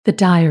The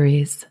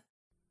Diaries.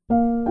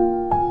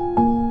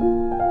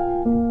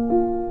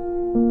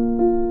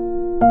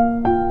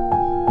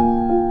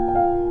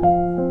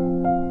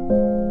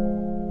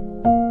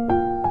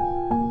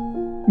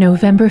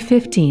 November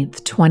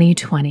 15th,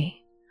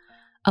 2020.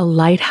 A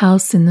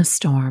lighthouse in the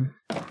storm.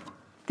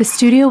 The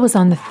studio was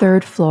on the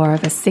third floor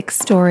of a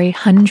 6-story,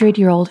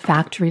 100-year-old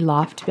factory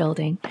loft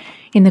building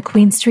in the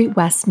Queen Street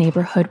West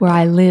neighborhood where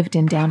I lived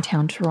in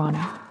downtown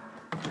Toronto.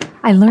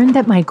 I learned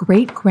that my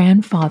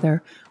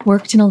great-grandfather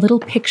worked in a little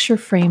picture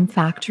frame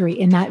factory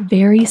in that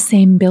very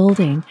same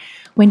building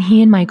when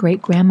he and my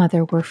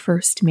great-grandmother were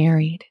first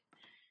married.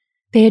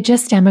 They had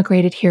just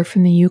emigrated here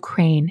from the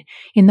Ukraine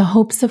in the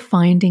hopes of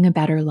finding a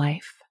better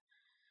life.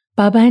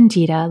 Baba and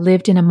Dita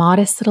lived in a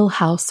modest little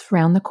house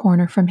around the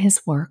corner from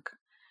his work.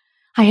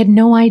 I had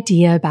no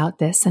idea about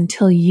this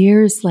until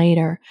years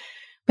later,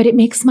 but it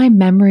makes my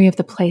memory of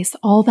the place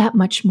all that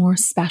much more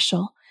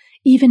special,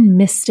 even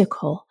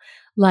mystical,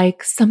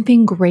 like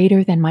something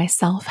greater than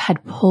myself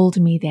had pulled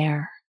me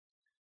there.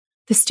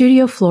 The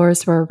studio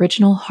floors were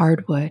original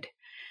hardwood.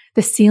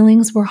 The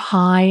ceilings were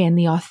high and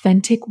the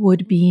authentic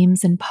wood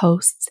beams and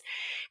posts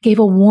gave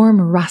a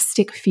warm,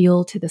 rustic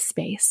feel to the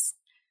space.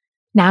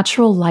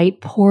 Natural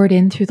light poured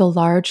in through the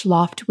large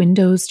loft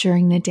windows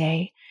during the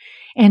day,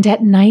 and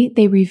at night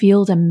they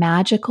revealed a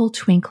magical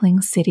twinkling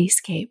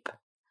cityscape.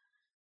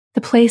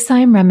 The place I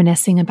am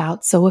reminiscing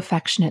about so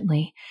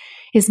affectionately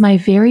is my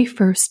very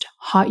first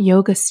hot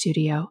yoga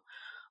studio,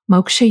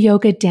 Moksha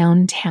Yoga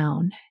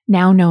Downtown,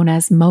 now known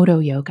as Moto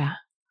Yoga.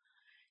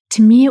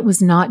 To me, it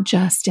was not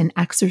just an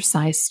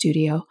exercise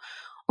studio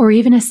or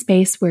even a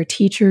space where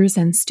teachers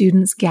and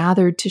students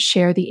gathered to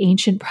share the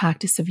ancient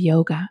practice of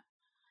yoga.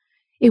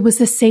 It was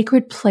a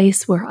sacred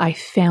place where I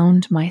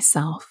found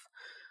myself,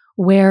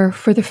 where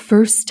for the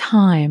first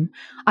time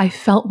I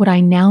felt what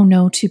I now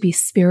know to be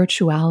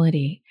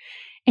spirituality,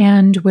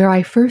 and where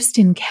I first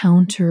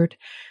encountered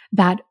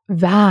that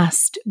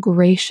vast,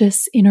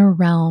 gracious inner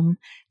realm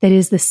that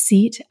is the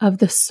seat of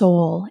the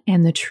soul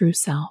and the true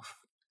self.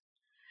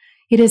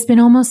 It has been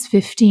almost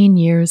 15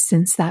 years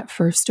since that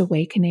first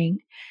awakening,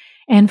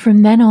 and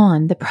from then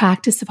on, the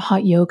practice of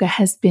hot yoga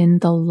has been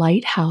the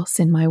lighthouse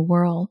in my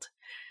world.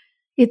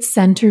 It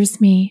centers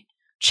me,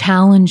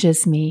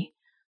 challenges me,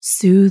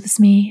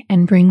 soothes me,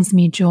 and brings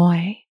me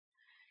joy.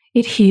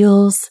 It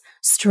heals,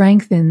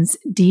 strengthens,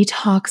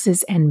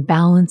 detoxes, and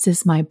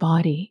balances my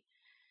body.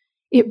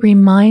 It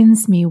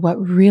reminds me what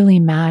really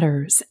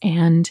matters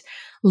and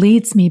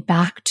leads me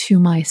back to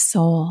my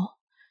soul.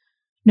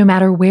 No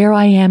matter where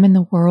I am in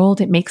the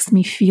world, it makes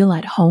me feel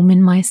at home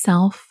in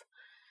myself.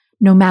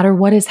 No matter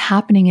what is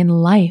happening in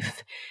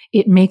life,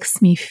 it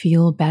makes me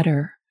feel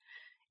better.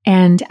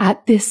 And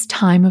at this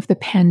time of the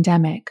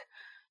pandemic,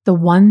 the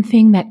one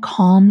thing that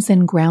calms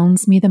and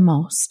grounds me the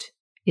most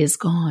is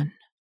gone.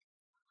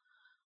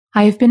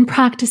 I have been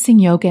practicing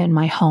yoga in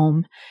my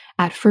home,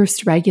 at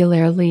first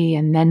regularly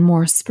and then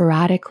more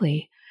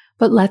sporadically,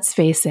 but let's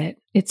face it,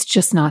 it's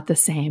just not the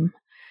same.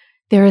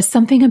 There is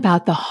something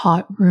about the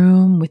hot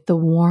room with the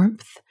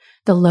warmth,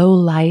 the low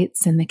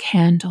lights, and the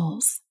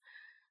candles.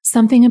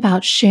 Something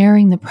about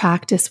sharing the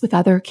practice with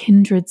other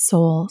kindred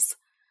souls.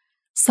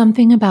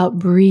 Something about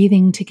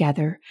breathing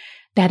together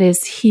that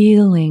is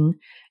healing,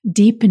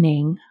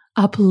 deepening,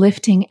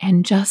 uplifting,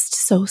 and just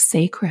so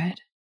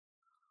sacred.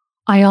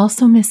 I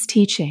also miss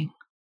teaching.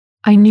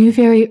 I knew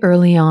very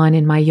early on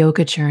in my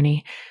yoga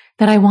journey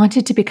that I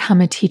wanted to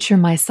become a teacher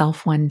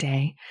myself one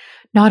day,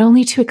 not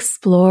only to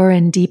explore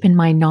and deepen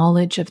my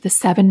knowledge of the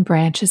 7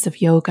 branches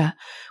of yoga,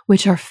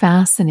 which are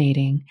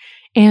fascinating,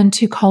 and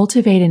to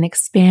cultivate and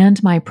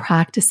expand my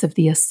practice of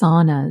the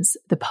asanas,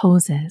 the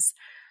poses,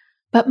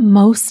 but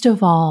most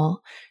of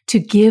all, to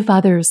give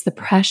others the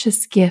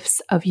precious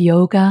gifts of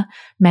yoga,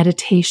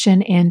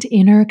 meditation, and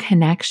inner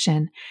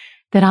connection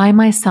that I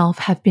myself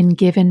have been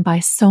given by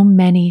so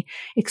many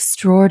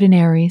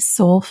extraordinary,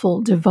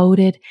 soulful,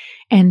 devoted,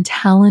 and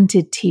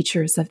talented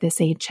teachers of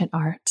this ancient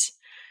art.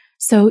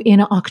 So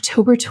in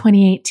October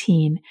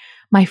 2018,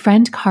 my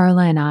friend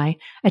Carla and I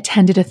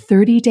attended a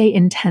 30-day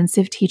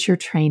intensive teacher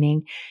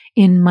training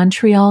in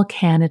Montreal,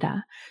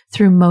 Canada,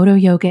 through Moto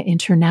Yoga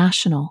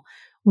International,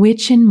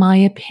 which in my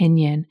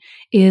opinion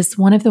is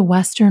one of the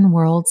Western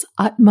world's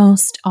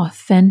utmost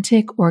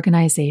authentic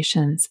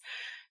organizations,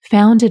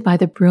 founded by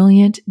the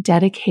brilliant,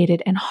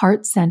 dedicated, and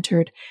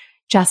heart-centered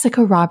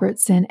Jessica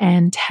Robertson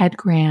and Ted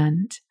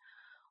Grand.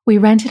 We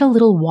rented a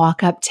little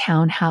walk-up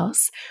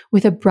townhouse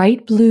with a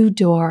bright blue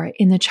door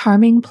in the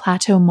charming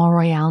Plateau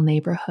Mont-Royal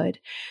neighborhood,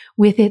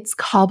 with its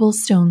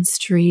cobblestone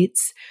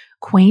streets,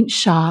 quaint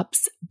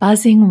shops,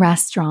 buzzing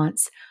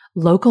restaurants,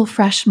 local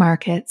fresh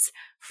markets,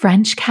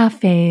 French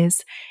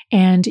cafes,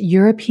 and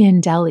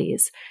European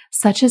delis,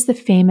 such as the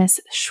famous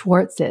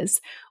Schwartz's,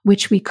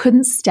 which we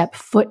couldn't step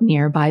foot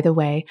near, by the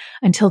way,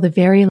 until the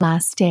very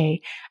last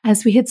day,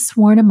 as we had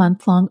sworn a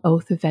month-long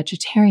oath of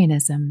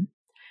vegetarianism.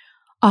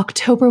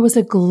 October was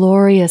a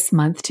glorious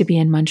month to be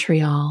in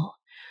Montreal.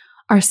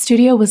 Our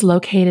studio was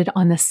located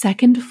on the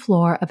second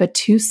floor of a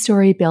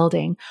 2-story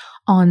building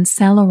on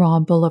Saint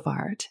Laurent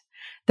Boulevard.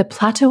 The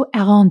Plateau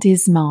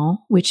Arrondissement,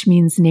 which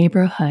means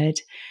neighborhood,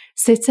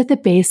 sits at the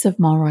base of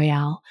Mont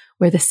Royal,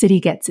 where the city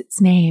gets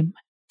its name,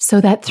 so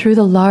that through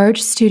the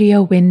large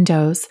studio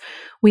windows,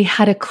 we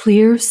had a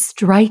clear,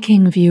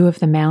 striking view of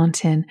the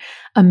mountain,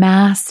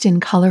 amassed in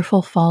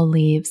colorful fall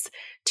leaves,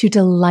 to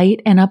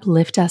delight and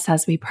uplift us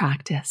as we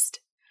practiced.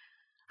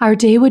 Our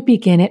day would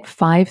begin at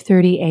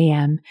 5:30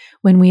 a.m.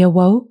 when we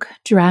awoke,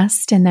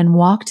 dressed, and then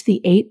walked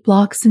the 8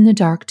 blocks in the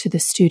dark to the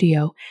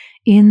studio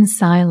in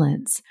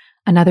silence,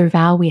 another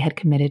vow we had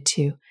committed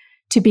to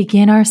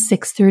begin our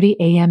 6:30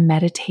 a.m.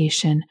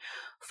 meditation,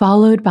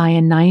 followed by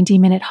a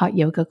 90-minute hot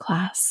yoga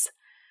class.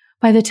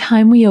 By the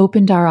time we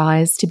opened our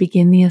eyes to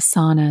begin the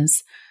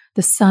asanas,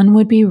 the sun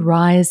would be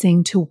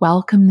rising to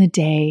welcome the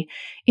day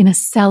in a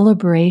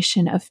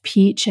celebration of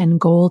peach and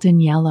golden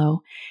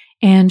yellow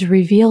and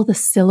reveal the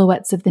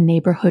silhouettes of the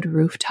neighborhood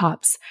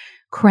rooftops,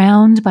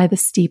 crowned by the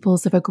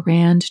steeples of a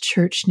grand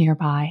church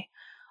nearby.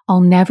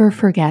 I'll never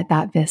forget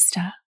that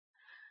vista.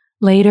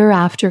 Later,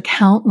 after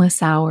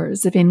countless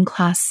hours of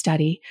in-class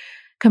study,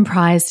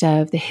 comprised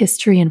of the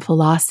history and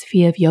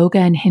philosophy of yoga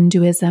and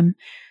Hinduism,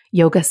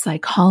 yoga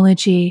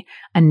psychology,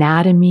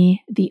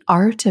 anatomy, the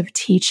art of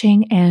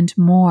teaching, and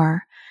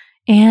more,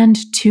 and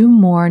 2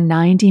 more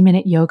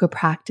 90-minute yoga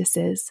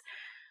practices,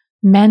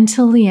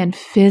 mentally and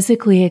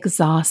physically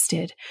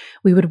exhausted,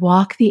 we would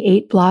walk the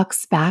 8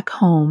 blocks back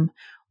home,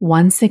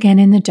 once again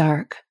in the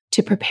dark,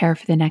 to prepare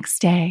for the next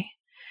day.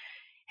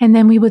 And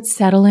then we would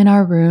settle in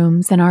our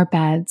rooms and our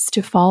beds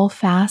to fall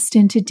fast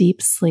into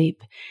deep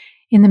sleep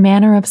in the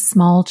manner of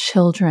small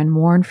children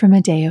worn from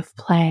a day of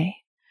play.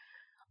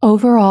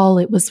 Overall,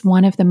 it was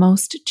one of the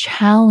most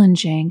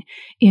challenging,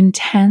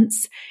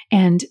 intense,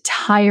 and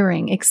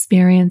tiring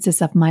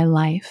experiences of my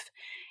life,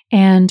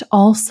 and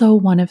also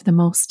one of the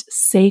most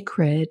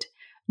sacred,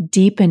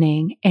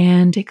 deepening,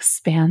 and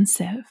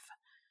expansive.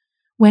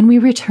 When we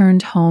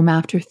returned home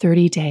after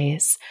 30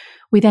 days,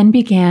 we then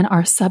began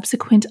our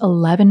subsequent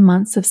 11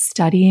 months of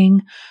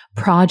studying,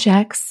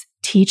 projects,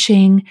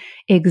 teaching,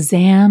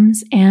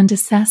 exams, and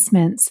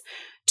assessments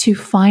to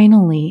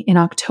finally, in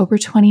October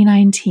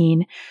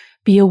 2019,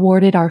 be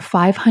awarded our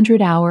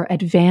 500-hour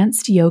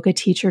Advanced Yoga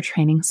Teacher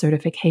Training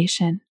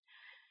certification.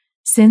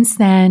 Since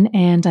then,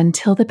 and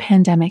until the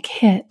pandemic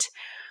hit,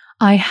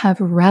 I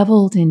have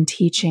reveled in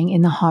teaching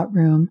in the hot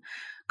room,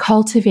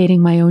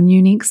 cultivating my own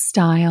unique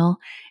style,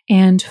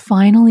 and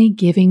finally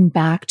giving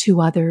back to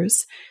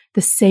others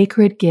the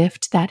sacred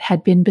gift that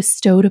had been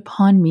bestowed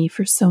upon me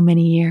for so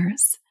many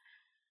years.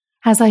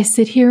 As I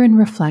sit here in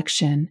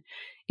reflection,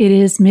 it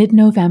is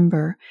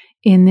mid-November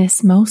in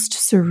this most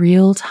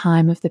surreal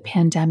time of the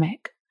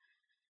pandemic.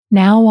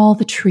 Now all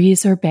the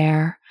trees are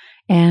bare,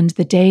 and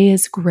the day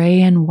is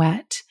gray and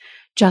wet,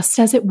 just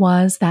as it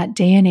was that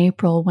day in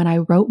April when I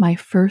wrote my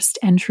first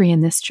entry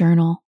in this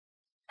journal.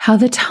 How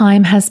the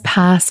time has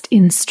passed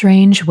in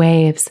strange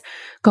waves,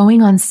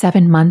 going on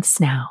 7 months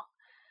now.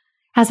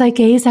 As I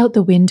gaze out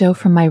the window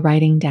from my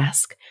writing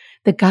desk,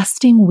 the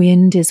gusting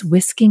wind is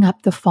whisking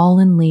up the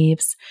fallen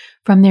leaves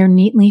from their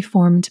neatly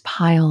formed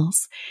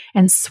piles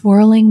and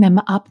swirling them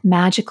up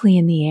magically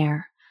in the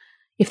air.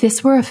 If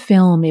this were a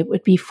film, it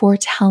would be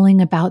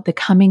foretelling about the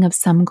coming of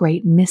some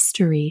great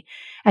mystery,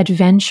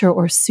 adventure,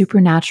 or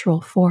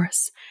supernatural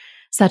force,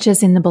 such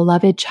as in the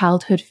beloved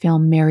childhood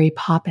film Mary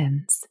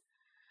Poppins.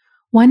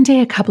 One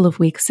day a couple of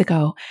weeks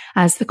ago,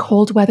 as the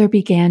cold weather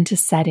began to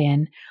set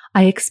in,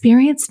 I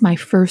experienced my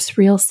first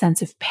real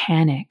sense of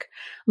panic,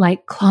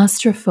 like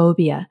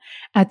claustrophobia,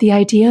 at the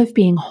idea of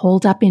being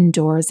holed up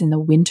indoors in the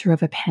winter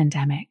of a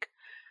pandemic.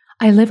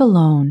 I live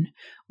alone,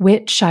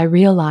 which I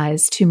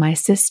realized to my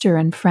sister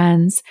and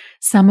friends,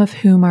 some of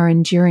whom are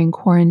enduring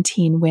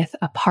quarantine with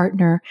a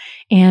partner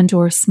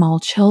and/or small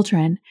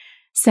children,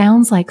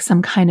 sounds like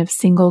some kind of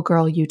single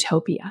girl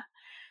utopia.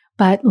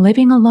 But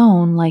living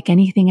alone, like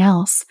anything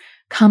else,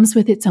 comes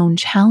with its own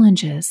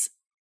challenges.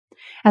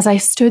 As I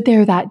stood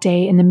there that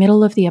day in the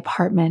middle of the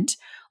apartment,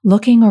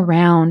 looking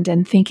around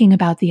and thinking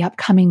about the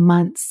upcoming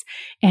months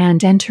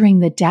and entering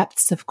the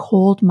depths of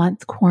cold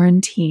month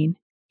quarantine,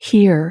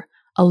 here,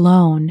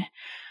 alone,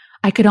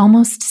 I could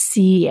almost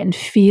see and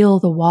feel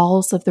the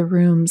walls of the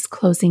rooms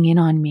closing in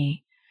on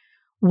me.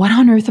 What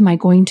on earth am I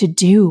going to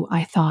do,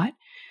 I thought,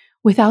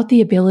 without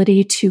the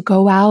ability to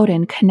go out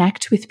and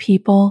connect with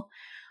people,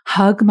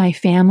 hug my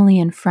family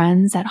and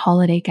friends at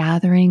holiday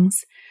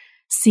gatherings,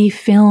 see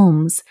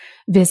films,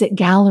 visit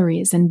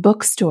galleries and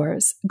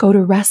bookstores, go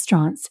to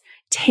restaurants,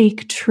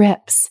 take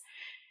trips.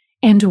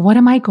 And what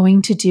am I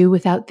going to do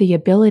without the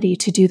ability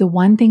to do the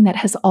one thing that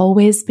has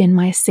always been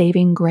my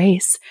saving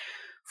grace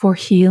for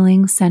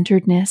healing,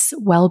 centeredness,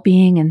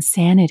 well-being, and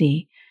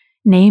sanity,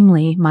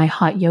 namely my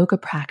hot yoga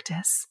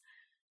practice?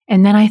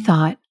 And then I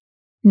thought,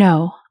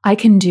 no, I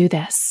can do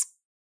this.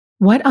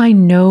 What I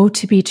know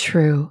to be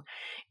true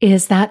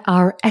is that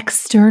our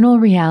external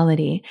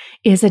reality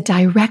is a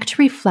direct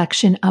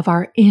reflection of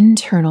our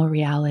internal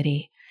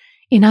reality.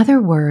 In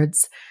other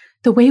words,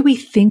 the way we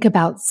think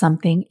about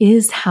something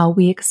is how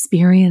we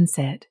experience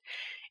it,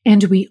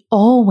 and we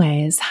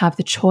always have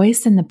the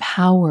choice and the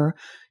power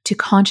to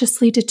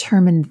consciously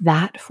determine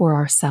that for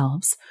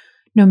ourselves,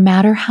 no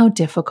matter how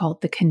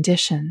difficult the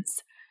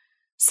conditions.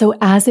 So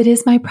as it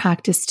is my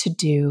practice to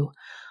do,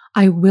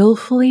 I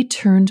willfully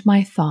turned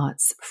my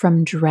thoughts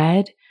from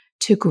dread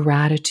to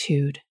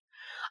gratitude.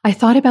 I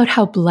thought about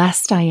how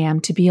blessed I am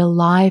to be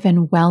alive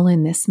and well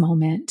in this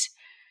moment,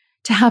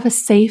 to have a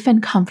safe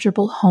and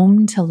comfortable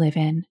home to live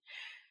in,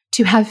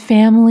 to have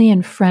family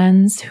and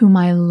friends whom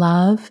I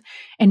love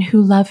and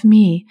who love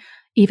me,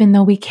 even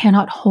though we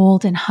cannot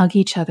hold and hug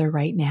each other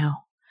right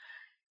now,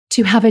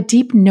 to have a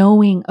deep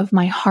knowing of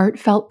my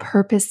heartfelt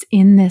purpose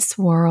in this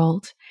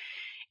world,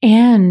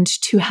 and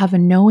to have a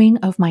knowing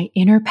of my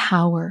inner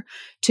power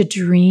to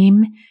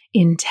dream,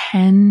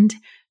 intend,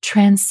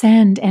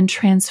 transcend, and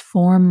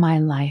transform my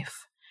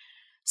life.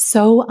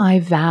 So I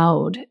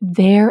vowed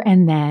there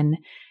and then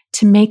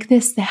to make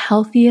this the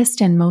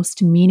healthiest and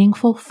most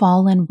meaningful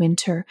fall and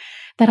winter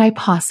that I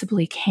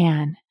possibly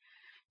can,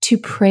 to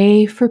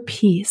pray for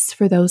peace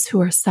for those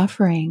who are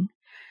suffering,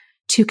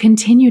 to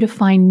continue to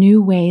find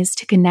new ways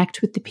to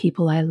connect with the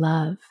people I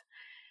love,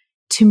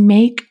 to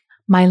make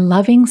my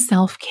loving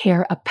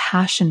self-care a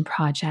passion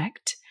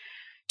project,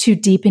 to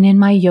deepen in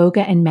my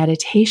yoga and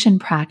meditation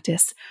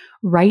practice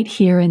right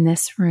here in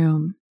this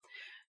room,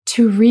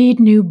 to read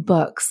new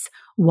books,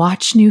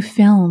 watch new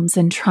films,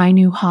 and try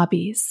new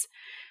hobbies,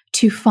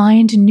 to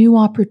find new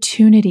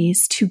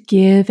opportunities to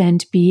give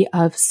and be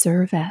of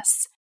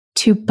service,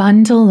 to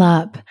bundle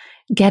up,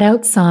 get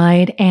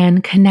outside,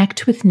 and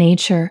connect with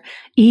nature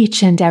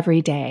each and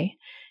every day,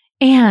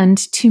 and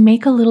to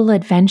make a little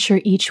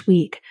adventure each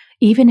week,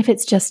 even if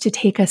it's just to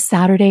take a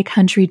Saturday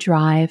country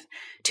drive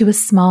to a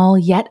small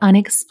yet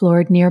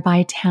unexplored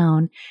nearby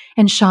town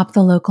and shop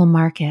the local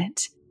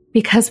market.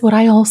 Because what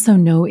I also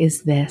know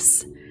is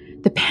this: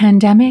 the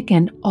pandemic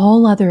and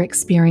all other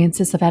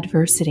experiences of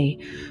adversity,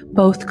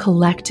 both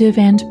collective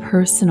and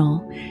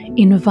personal,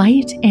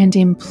 invite and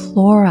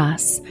implore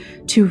us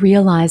to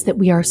realize that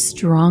we are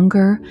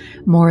stronger,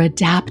 more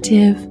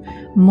adaptive,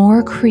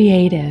 more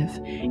creative,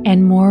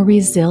 and more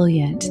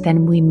resilient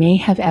than we may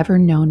have ever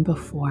known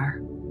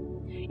before.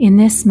 In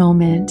this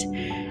moment,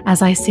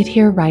 as I sit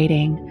here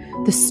writing,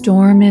 the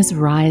storm is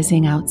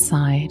rising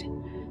outside.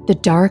 The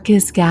dark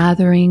is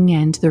gathering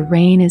and the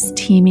rain is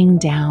teeming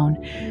down,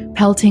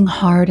 pelting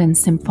hard and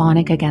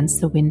symphonic against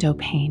the window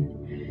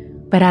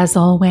pane. But as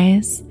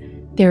always,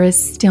 there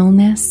is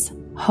stillness,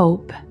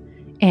 hope,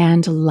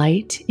 and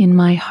light in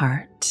my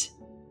heart.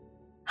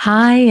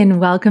 Hi, and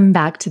welcome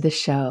back to the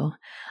show.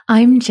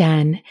 I'm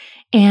Jenn,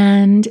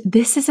 and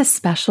this is a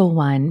special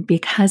one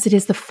because it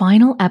is the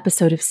final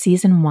episode of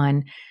Season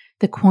 1,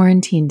 the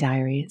Quarantine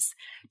Diaries.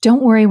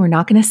 Don't worry, we're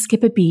not going to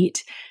skip a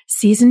beat.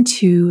 Season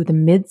 2, the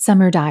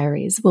Midsummer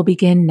Diaries, will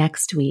begin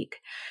next week.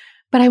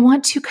 But I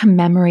want to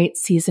commemorate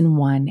Season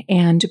 1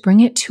 and bring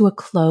it to a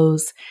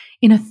close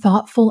in a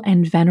thoughtful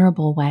and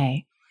venerable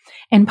way.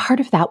 And part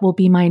of that will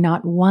be my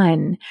not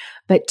one,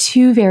 but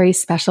two very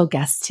special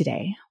guests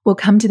today. We'll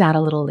come to that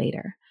a little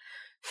later.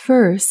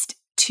 First,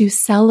 to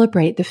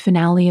celebrate the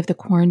finale of the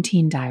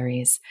Quarantine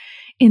Diaries,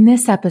 in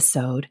this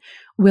episode,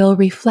 we'll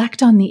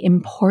reflect on the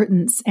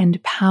importance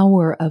and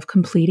power of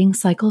completing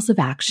cycles of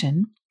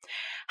action,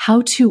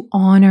 how to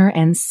honor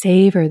and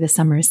savor the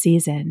summer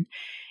season,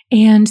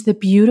 and the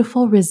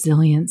beautiful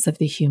resilience of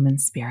the human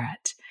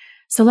spirit.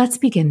 So let's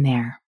begin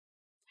there.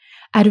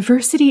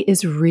 Adversity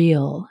is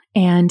real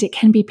and it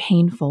can be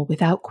painful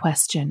without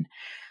question.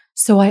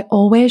 So I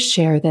always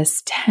share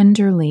this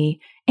tenderly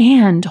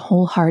and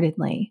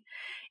wholeheartedly.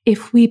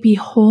 If we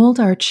behold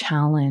our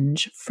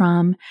challenge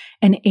from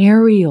an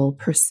aerial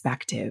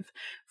perspective,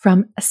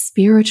 from a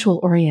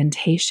spiritual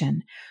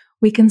orientation,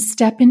 we can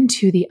step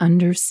into the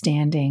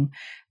understanding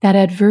that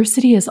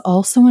adversity is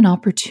also an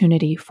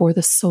opportunity for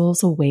the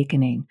soul's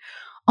awakening,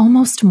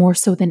 almost more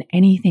so than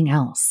anything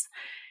else.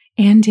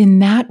 And in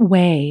that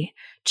way,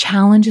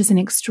 challenge is an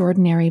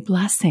extraordinary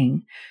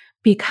blessing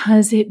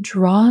because it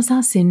draws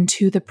us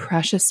into the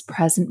precious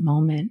present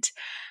moment,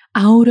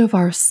 out of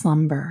our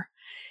slumber.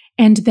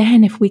 And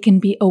then if we can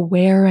be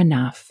aware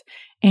enough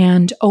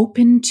and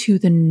open to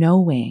the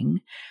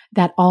knowing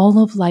that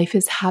all of life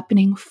is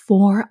happening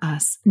for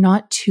us,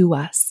 not to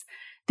us,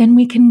 then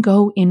we can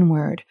go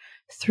inward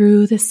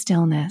through the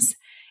stillness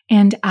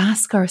and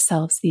ask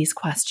ourselves these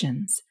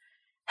questions.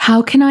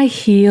 How can I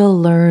heal,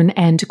 learn,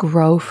 and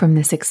grow from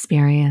this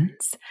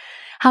experience?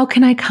 How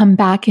can I come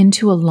back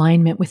into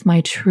alignment with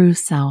my true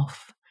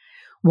self?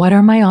 What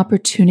are my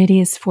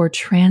opportunities for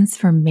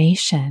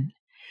transformation?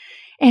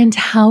 And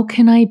how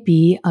can I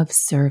be of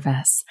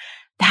service?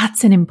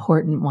 That's an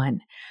important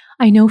one.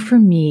 I know for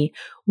me,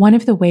 one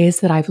of the ways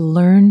that I've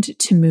learned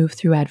to move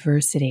through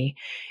adversity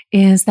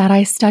is that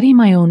I study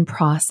my own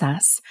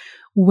process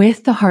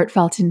with the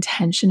heartfelt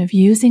intention of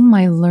using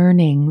my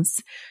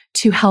learnings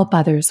to help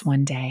others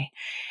one day.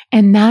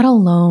 And that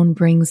alone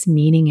brings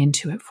meaning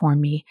into it for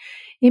me.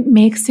 It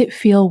makes it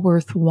feel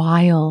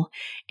worthwhile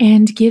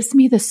and gives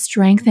me the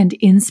strength and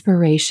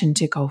inspiration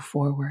to go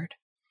forward.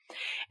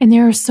 And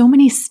there are so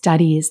many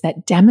studies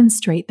that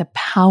demonstrate the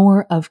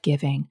power of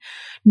giving,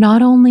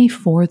 not only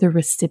for the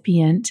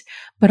recipient,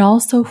 but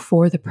also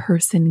for the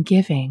person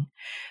giving.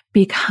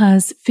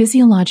 Because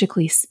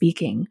physiologically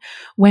speaking,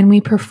 when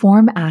we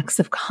perform acts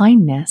of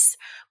kindness,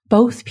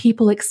 both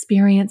people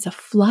experience a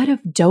flood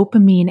of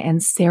dopamine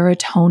and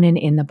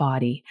serotonin in the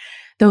body.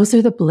 Those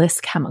are the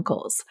bliss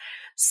chemicals.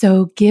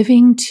 So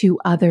giving to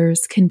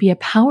others can be a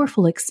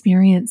powerful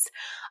experience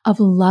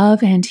of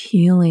love and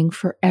healing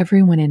for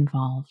everyone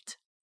involved.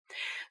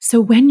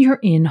 So when you're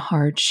in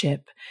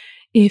hardship,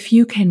 if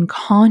you can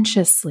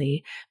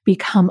consciously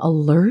become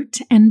alert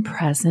and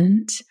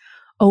present,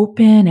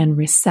 open and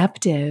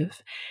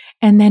receptive,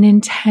 and then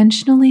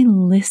intentionally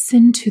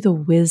listen to the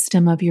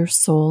wisdom of your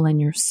soul and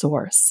your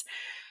source,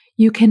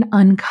 you can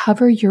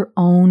uncover your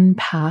own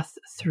path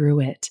through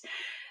it,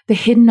 the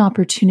hidden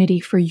opportunity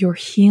for your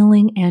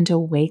healing and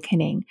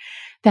awakening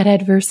that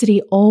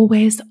adversity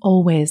always,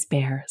 always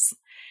bears.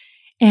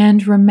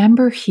 And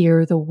remember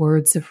here the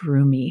words of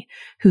Rumi,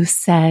 who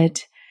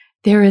said,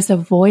 "There is a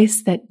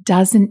voice that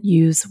doesn't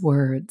use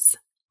words.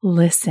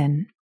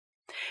 Listen."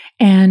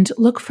 And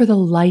look for the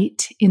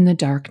light in the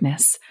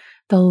darkness,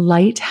 the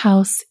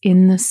lighthouse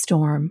in the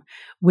storm,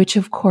 which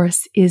of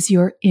course is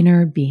your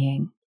inner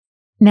being.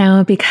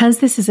 Now, because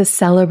this is a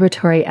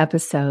celebratory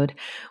episode,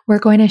 we're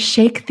going to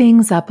shake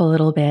things up a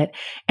little bit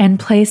and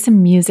play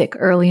some music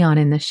early on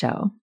in the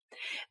show.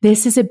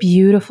 This is a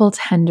beautiful,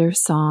 tender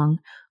song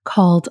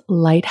called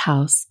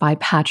Lighthouse by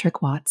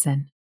Patrick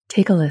Watson.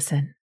 Take a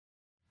listen.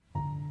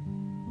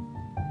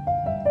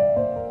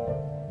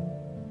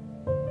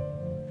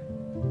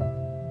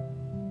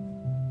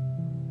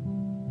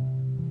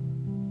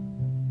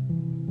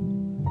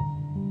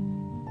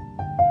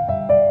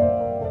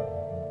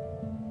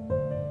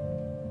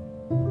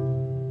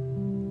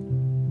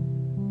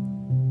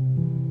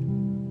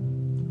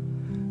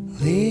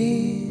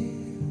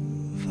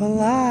 Leave a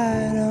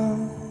light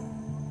on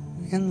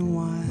in the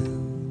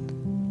wild,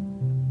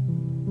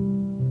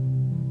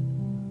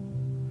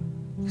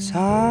 'cause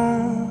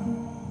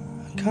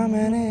I'm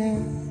coming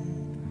in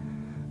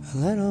a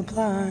little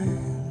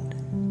blind,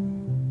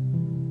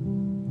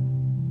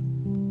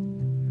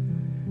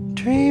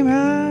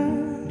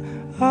 dreaming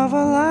of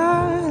a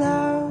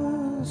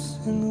lighthouse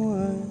in the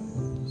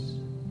woods,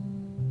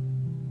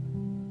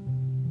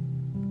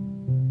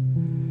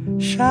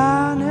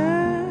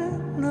 shining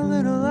a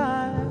little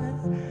light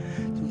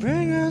to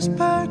bring us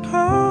back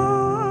home.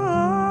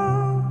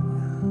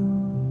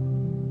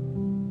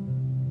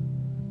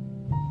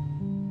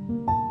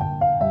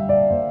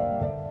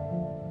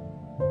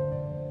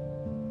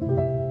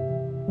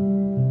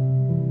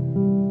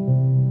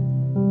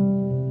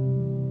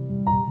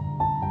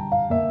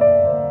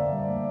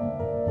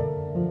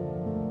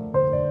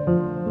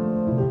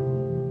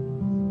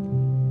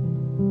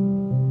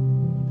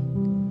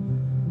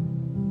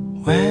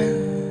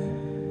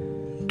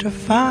 When to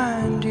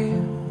find you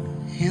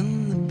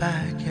in the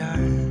backyard,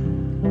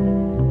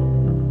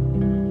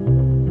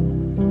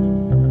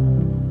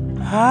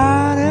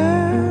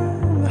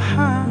 hiding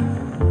behind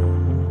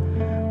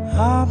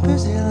our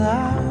busy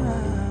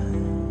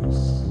lives,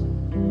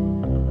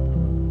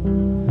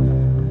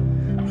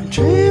 we're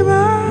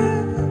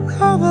dreaming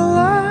of a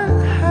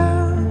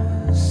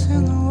lighthouse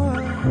in the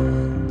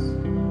woods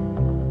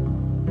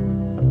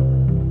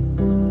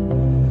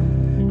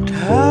to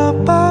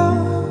help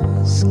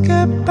us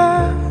get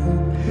back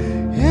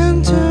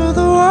into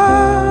the wild.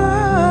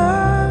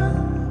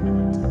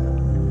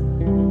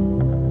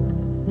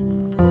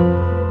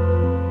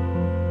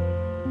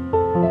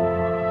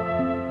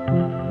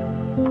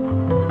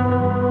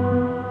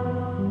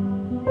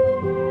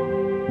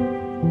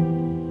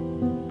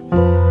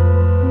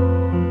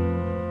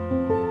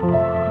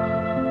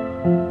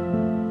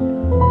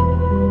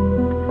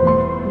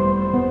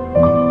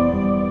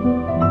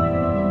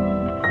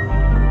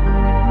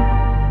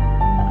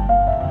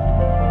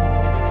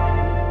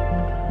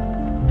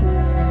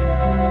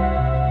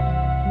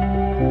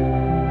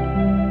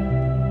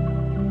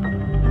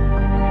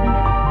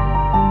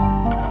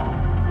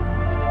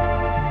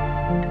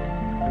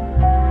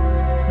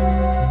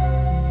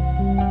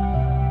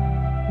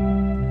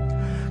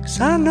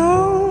 I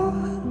know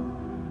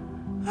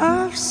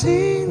I've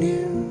seen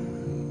you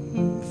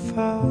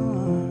before.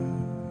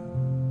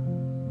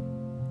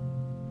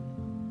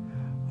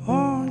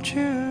 Won't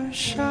you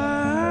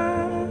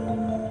shine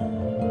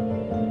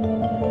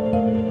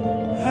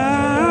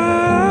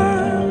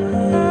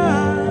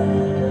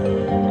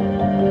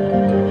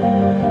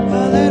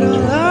a little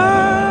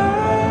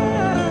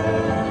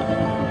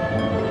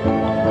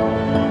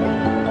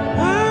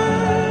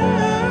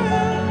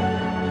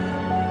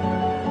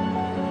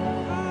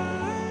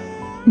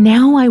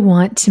Now I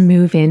want to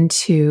move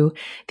into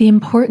the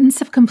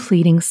importance of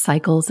completing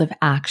cycles of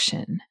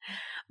action.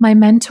 My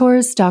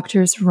mentors,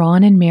 Drs.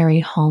 Ron and Mary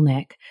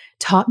Hulnick,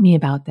 taught me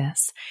about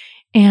this.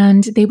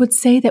 And they would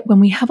say that when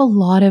we have a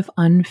lot of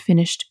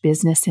unfinished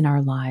business in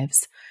our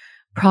lives,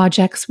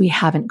 projects we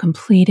haven't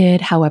completed,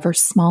 however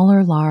small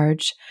or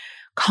large,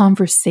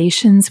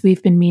 conversations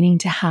we've been meaning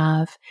to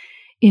have,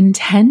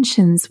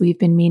 intentions we've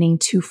been meaning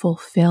to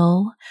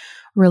fulfill,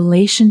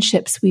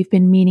 relationships we've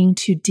been meaning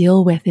to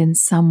deal with in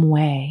some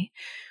way.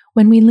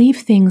 When we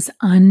leave things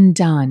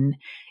undone,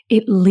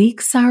 it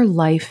leaks our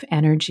life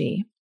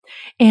energy.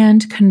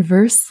 And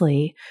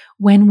conversely,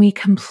 when we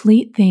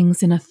complete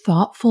things in a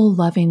thoughtful,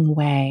 loving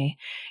way,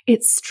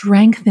 it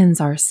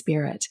strengthens our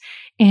spirit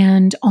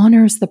and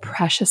honors the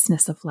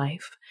preciousness of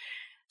life.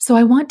 So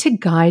I want to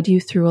guide you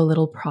through a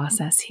little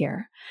process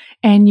here,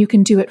 and you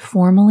can do it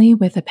formally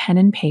with a pen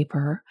and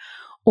paper,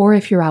 or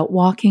if you're out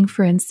walking,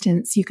 for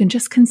instance, you can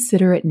just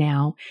consider it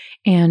now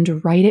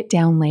and write it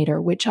down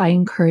later, which I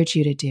encourage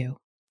you to do.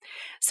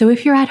 So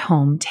if you're at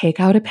home, take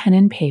out a pen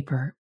and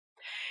paper,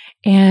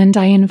 and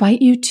I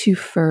invite you to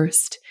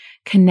first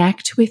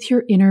connect with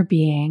your inner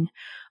being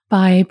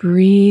by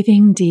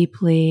breathing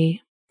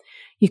deeply.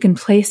 You can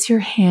place your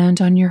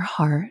hand on your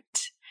heart.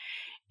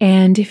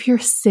 And if you're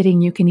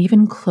sitting, you can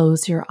even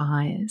close your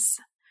eyes.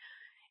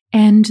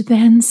 And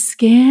then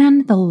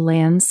scan the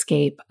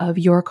landscape of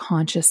your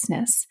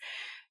consciousness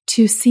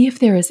to see if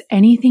there is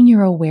anything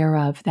you're aware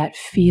of that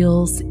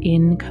feels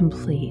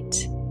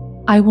incomplete.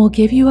 I will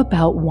give you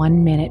about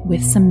 1 minute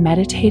with some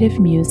meditative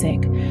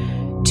music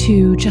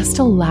to just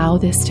allow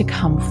this to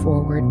come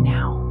forward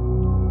now.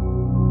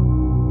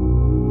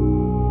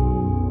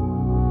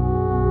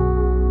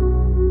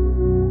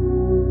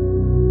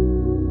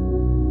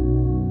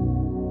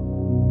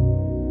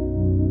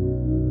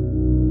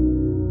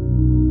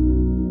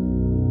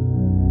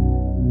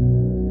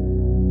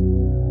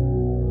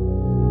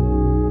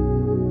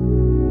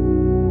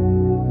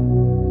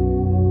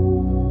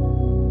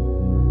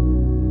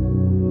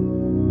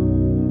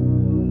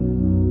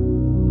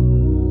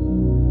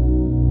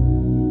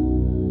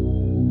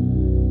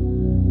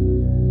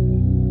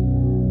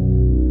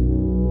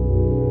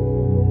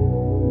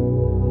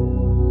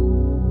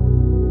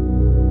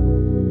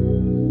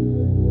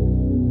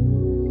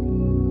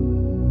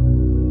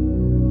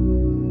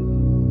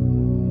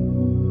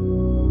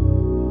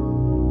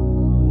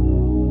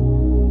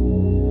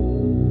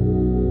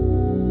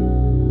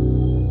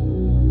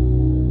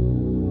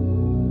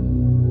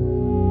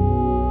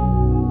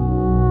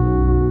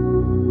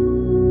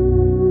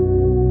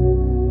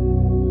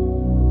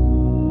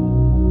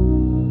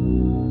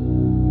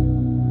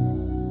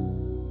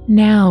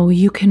 Now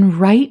you can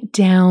write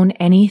down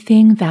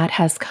anything that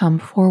has come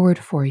forward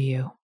for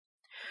you.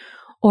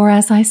 Or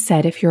as I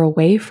said, if you're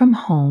away from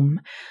home,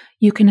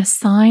 you can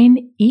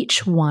assign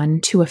each one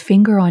to a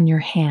finger on your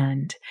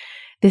hand.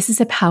 This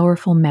is a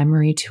powerful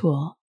memory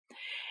tool.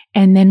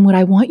 And then what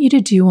I want you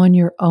to do on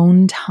your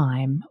own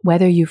time,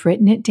 whether you've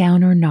written it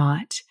down or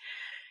not,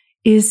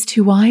 is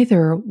to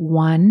either,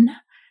 1,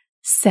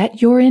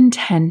 set your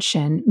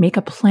intention, make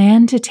a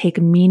plan to take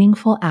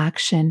meaningful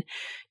action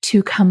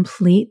to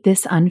complete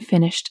this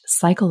unfinished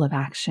cycle of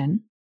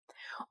action,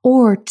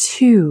 or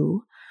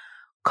 2,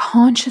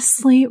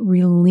 consciously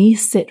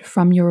release it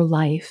from your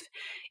life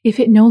if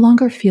it no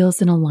longer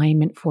feels in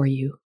alignment for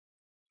you.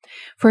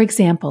 For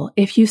example,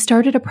 if you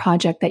started a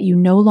project that you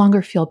no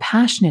longer feel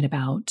passionate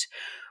about,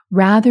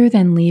 rather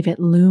than leave it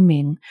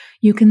looming,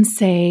 you can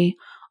say,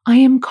 I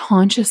am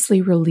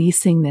consciously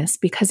releasing this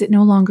because it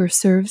no longer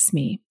serves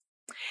me.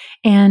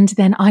 And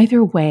then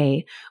either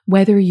way,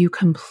 whether you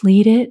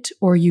complete it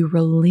or you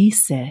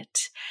release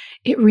it,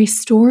 it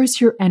restores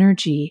your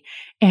energy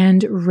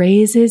and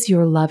raises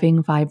your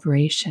loving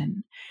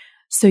vibration.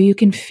 So you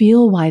can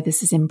feel why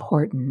this is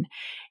important.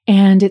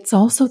 And it's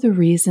also the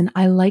reason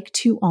I like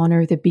to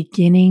honor the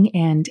beginning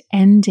and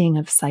ending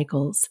of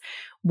cycles,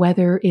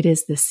 whether it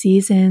is the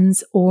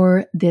seasons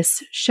or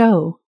this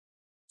show.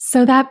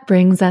 So that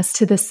brings us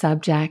to the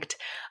subject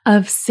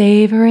of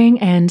savoring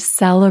and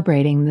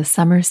celebrating the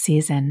summer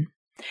season.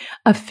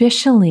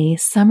 Officially,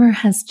 summer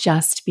has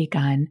just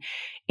begun,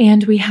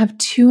 and we have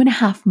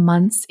 2.5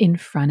 months in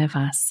front of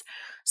us.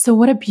 So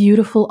what a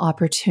beautiful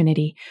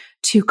opportunity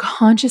to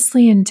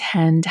consciously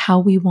intend how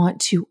we want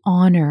to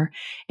honor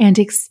and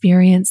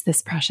experience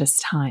this precious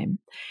time.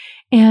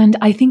 And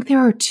I think there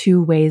are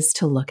 2 ways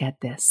to look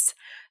at this,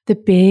 the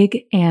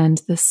big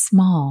and the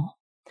small.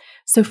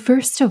 So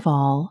first of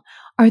all,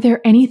 are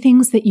there any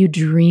things that you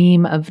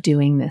dream of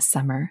doing this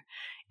summer?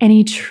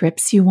 Any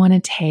trips you want to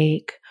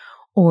take,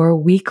 or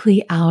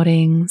weekly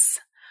outings,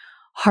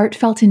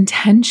 heartfelt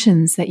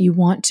intentions that you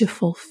want to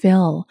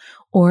fulfill,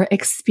 or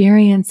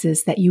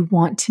experiences that you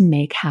want to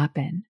make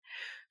happen?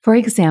 For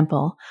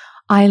example,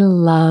 I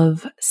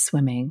love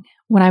swimming.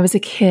 When I was a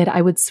kid,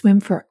 I would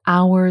swim for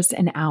hours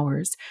and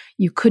hours.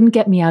 You couldn't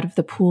get me out of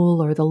the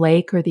pool or the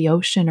lake or the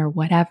ocean or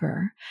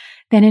whatever.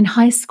 Then in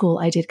high school,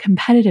 I did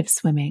competitive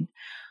swimming.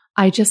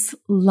 I just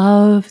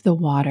love the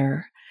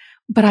water,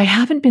 but I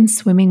haven't been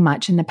swimming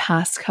much in the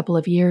past couple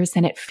of years,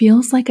 and it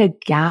feels like a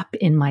gap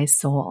in my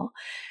soul.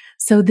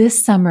 So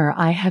this summer,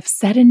 I have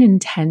set an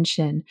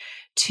intention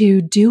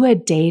to do a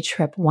day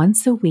trip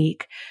once a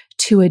week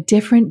to a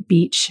different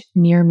beach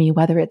near me,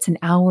 whether it's an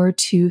hour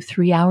to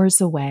 3 hours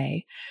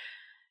away,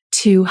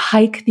 to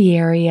hike the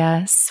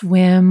area,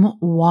 swim,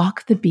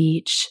 walk the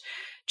beach,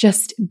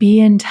 just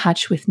be in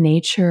touch with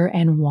nature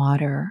and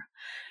water.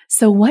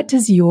 So what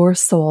does your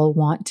soul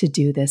want to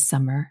do this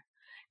summer?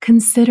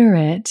 Consider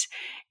it,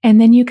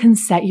 and then you can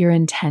set your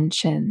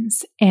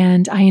intentions.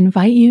 And I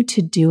invite you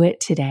to do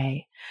it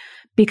today,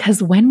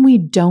 because when we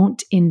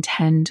don't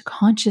intend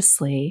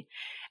consciously,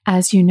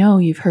 as you know,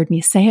 you've heard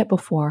me say it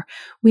before,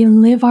 we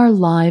live our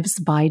lives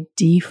by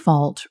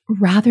default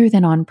rather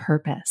than on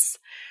purpose.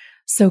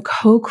 So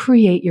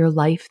co-create your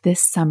life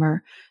this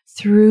summer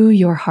through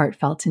your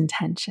heartfelt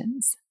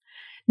intentions.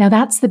 Now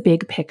that's the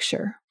big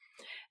picture.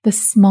 The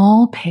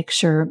small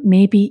picture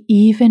may be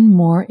even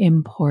more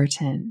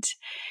important.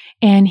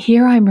 And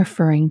here I'm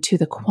referring to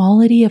the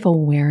quality of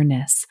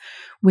awareness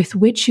with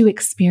which you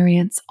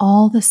experience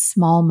all the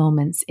small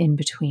moments in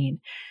between,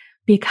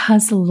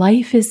 because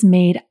life is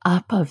made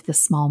up of the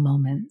small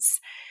moments.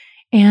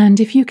 And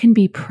if you can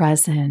be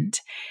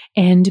present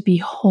and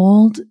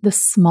behold the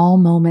small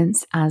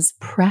moments as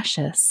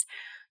precious,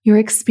 your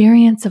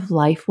experience of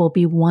life will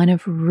be one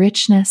of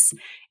richness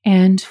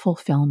and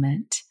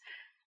fulfillment.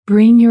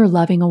 Bring your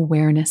loving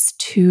awareness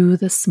to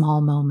the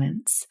small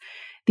moments.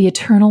 The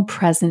eternal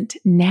present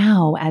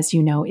now, as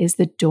you know, is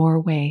the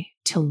doorway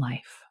to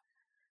life.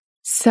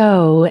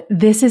 So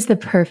this is the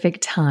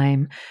perfect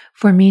time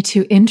for me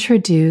to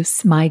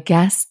introduce my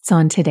guests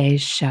on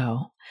today's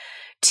show.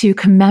 To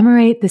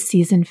commemorate the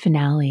season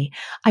finale,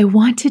 I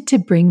wanted to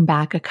bring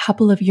back a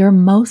couple of your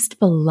most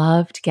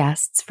beloved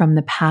guests from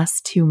the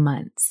past 2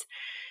 months.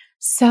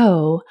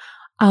 So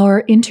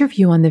our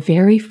interview on the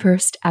very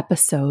first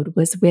episode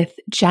was with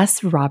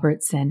Jess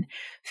Robertson,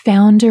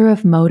 founder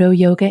of Moto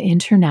Yoga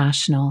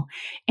International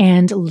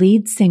and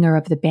lead singer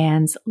of the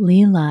bands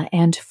Leela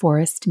and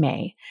Forest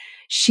May.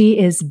 She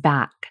is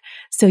back,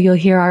 so you'll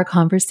hear our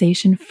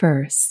conversation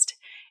first.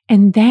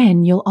 And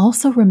then you'll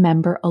also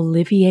remember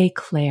Olivier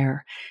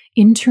Clerc,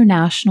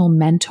 international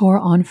mentor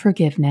on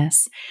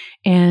forgiveness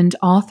and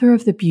author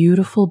of the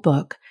beautiful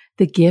book,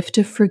 The Gift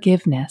of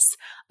Forgiveness,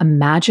 A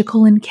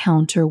Magical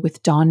Encounter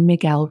with Don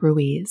Miguel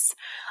Ruiz.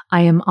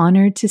 I am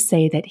honored to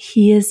say that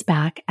he is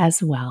back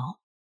as well.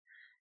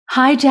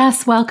 Hi,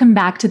 Jess. Welcome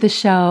back to the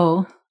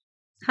show.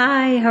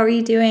 Hi, how are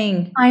you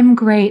doing? I'm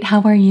great.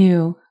 How are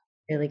you?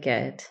 Really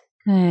good.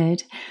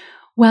 Good.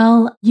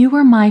 Well, you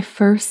were my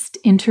first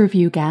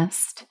interview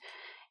guest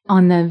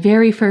on the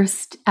very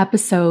first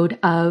episode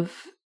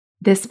of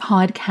this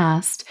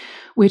podcast,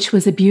 which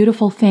was a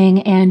beautiful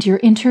thing. And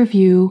your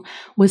interview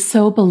was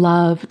so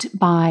beloved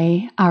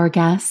by our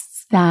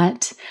guests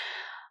that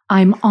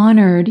I'm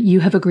honored you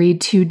have agreed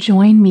to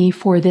join me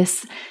for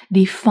this,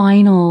 the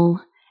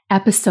final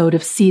episode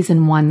of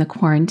season 1, the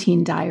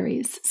Quarantine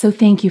Diaries. So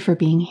thank you for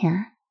being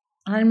here.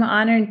 I'm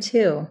honored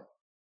too.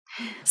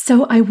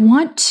 So I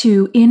want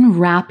to, in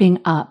wrapping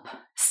up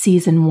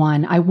season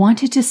 1, I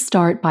wanted to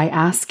start by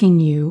asking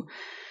you,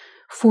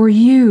 for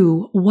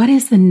you, what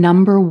is the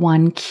number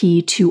one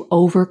key to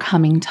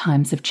overcoming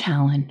times of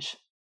challenge?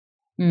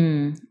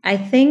 I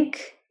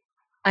think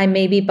I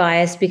may be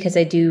biased because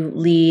I do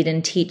lead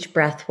and teach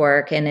breath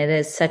work, and it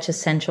is such a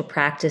central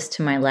practice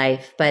to my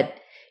life. But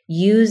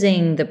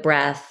using the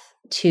breath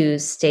to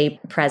stay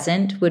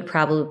present would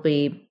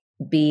probably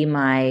be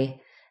my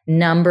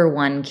number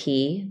one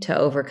key to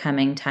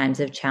overcoming times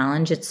of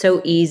challenge. It's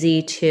so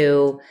easy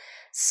to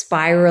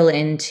spiral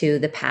into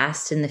the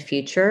past and the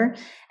future.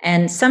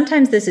 And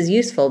sometimes this is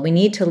useful. We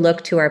need to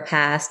look to our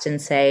past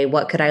and say,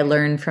 what could I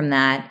learn from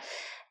that?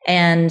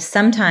 And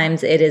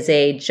sometimes it is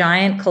a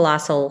giant,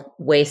 colossal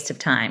waste of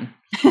time,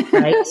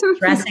 right?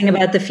 Stressing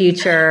about the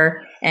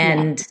future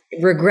and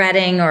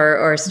regretting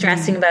or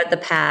stressing about the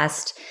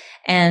past.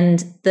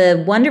 And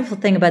the wonderful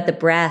thing about the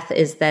breath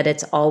is that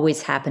it's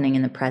always happening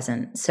in the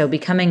present. So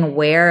becoming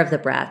aware of the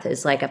breath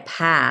is like a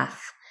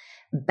path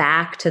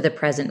back to the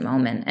present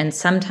moment. And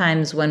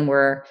sometimes when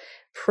we're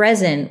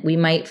present, we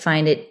might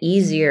find it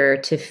easier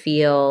to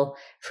feel,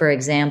 for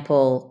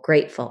example,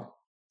 grateful.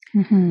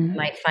 Mm-hmm. We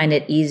might find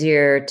it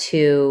easier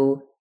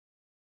to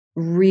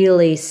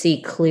really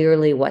see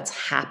clearly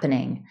what's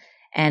happening.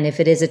 And if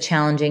it is a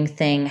challenging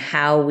thing,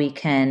 how we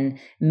can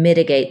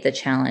mitigate the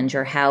challenge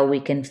or how we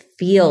can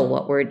feel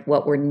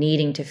what we're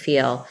needing to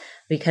feel,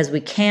 because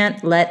we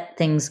can't let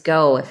things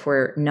go if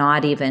we're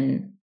not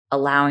even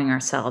allowing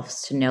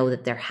ourselves to know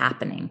that they're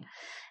happening.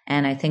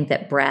 And I think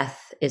that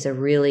breath is a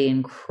really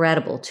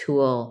incredible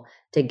tool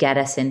to get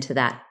us into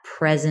that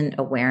present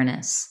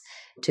awareness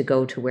to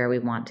go to where we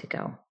want to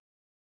go.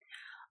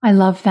 I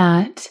love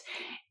that.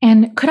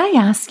 And could I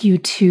ask you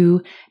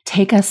to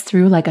take us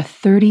through like a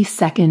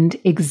 30-second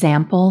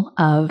example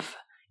of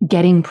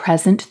getting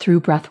present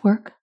through breath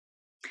work?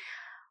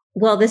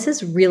 Well, this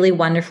is really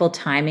wonderful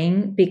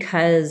timing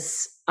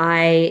because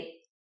I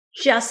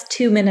just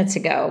 2 minutes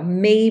ago,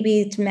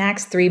 maybe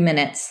max 3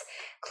 minutes,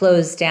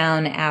 closed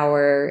down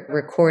our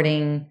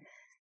recording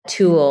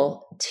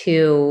tool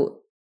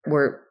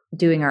we're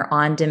doing our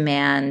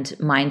on-demand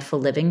mindful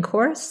living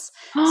course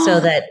so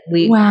that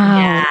we, before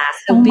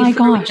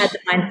we had the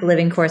mindful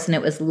living course and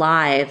it was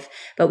live,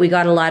 but we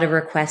got a lot of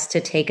requests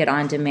to take it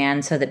on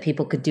demand so that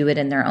people could do it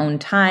in their own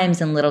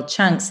times and little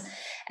chunks.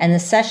 And the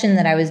session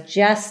that I was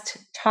just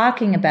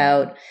talking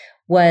about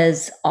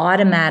was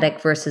automatic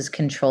versus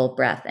controlled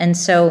breath. And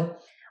so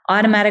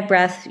automatic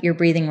breath, you're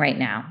breathing right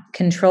now.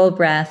 Controlled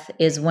breath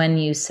is when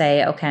you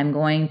say, okay, I'm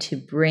going to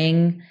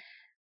bring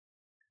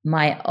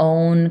my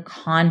own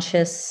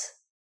conscious,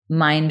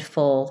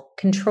 mindful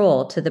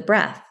control to the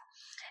breath.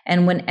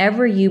 And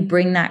whenever you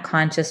bring that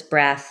conscious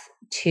breath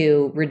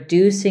to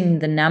reducing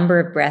the number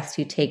of breaths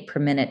you take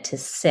per minute to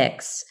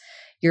 6,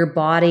 your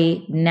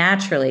body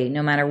naturally,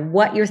 no matter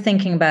what you're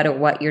thinking about or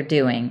what you're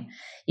doing,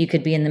 you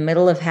could be in the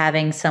middle of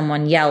having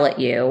someone yell at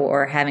you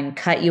or having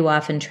cut you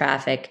off in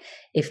traffic.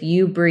 If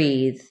you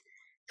breathe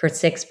for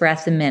 6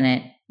 breaths a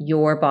minute,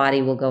 your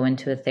body will go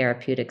into a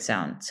therapeutic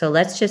zone. So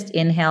let's just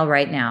inhale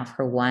right now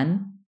for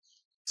 1,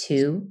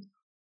 2,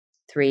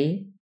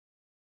 3,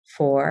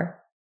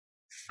 4,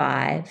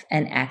 5,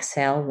 and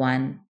exhale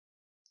 1,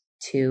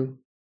 2,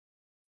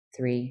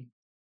 3,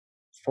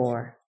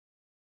 4,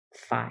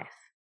 5.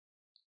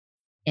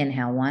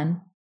 Inhale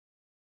 1,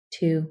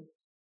 2,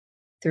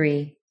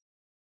 3,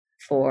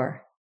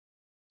 4,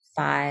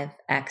 5.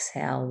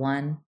 Exhale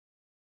 1,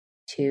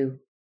 2,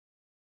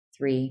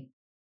 3,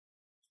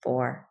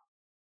 4,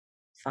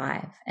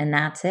 5. And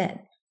that's it.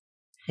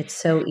 It's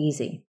so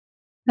easy.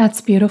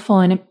 That's beautiful.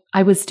 And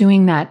I was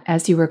doing that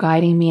as you were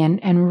guiding me.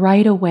 And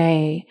right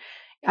away,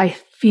 I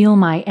feel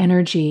my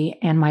energy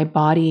and my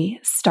body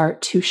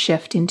start to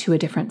shift into a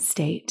different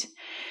state.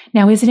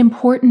 Now, is it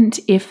important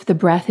if the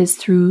breath is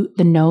through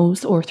the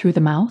nose or through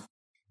the mouth?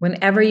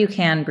 Whenever you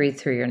can, breathe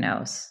through your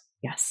nose.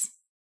 Yes.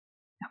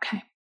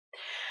 Okay.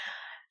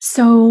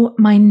 So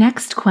my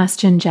next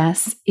question,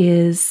 Jess,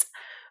 is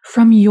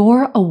from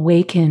your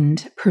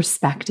awakened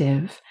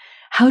perspective,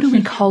 how do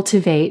we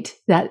cultivate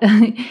that?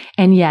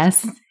 And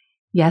yes,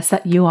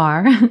 that you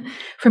are.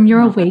 From your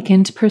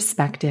awakened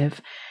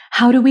perspective,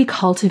 how do we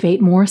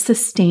cultivate more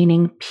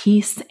sustaining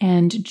peace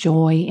and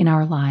joy in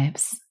our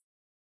lives?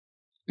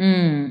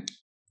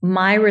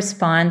 My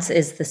response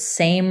is the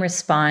same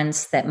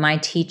response that my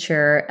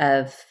teacher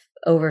of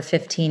over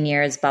 15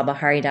 years, Baba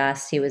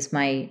Haridas, he was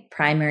my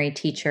primary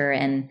teacher,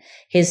 and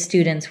his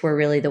students were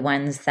really the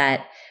ones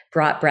that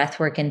brought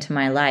breathwork into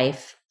my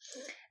life,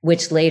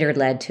 which later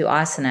led to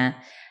asana.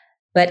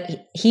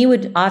 But he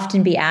would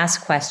often be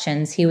asked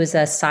questions. He was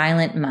a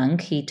silent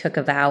monk. He took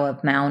a vow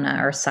of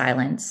mauna, or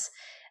silence,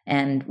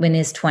 and in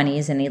his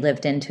 20s, and he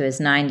lived into his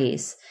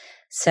 90s.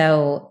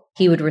 So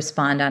he would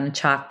respond on a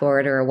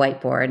chalkboard or a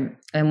whiteboard.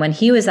 And when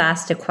he was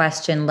asked a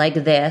question like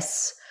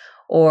this,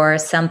 or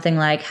something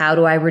like, how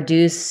do I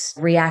reduce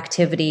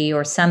reactivity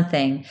or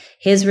something,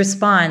 his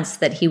response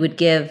that he would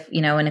give,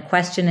 in a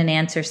question and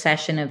answer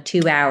session of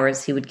 2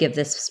 hours, he would give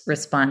this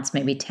response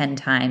maybe 10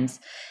 times.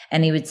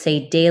 And he would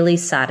say daily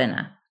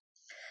sadhana.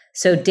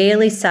 So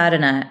daily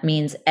sadhana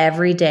means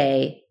every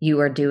day you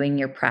are doing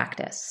your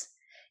practice.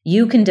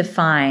 You can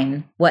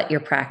define what your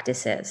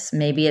practice is.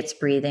 Maybe it's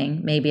breathing,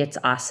 maybe it's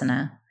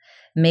asana,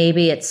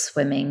 maybe it's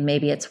swimming,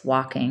 maybe it's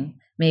walking,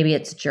 maybe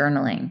it's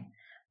journaling.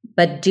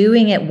 But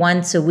doing it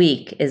once a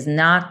week is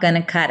not going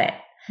to cut it.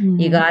 Mm-hmm.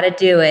 You got to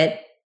do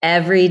it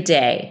every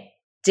day,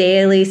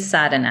 daily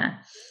sadhana.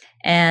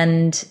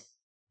 And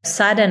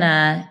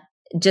sadhana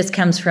just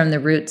comes from the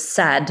root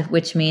sad,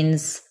 which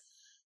means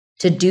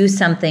to do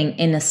something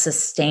in a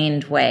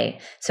sustained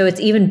way. So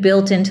it's even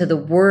built into the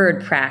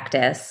word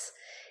practice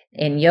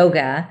in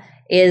yoga,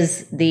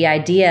 is the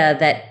idea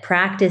that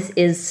practice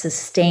is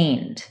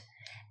sustained.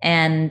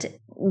 And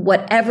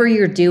whatever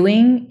you're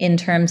doing in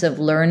terms of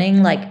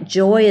learning, like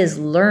joy is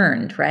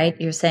learned, right?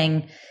 You're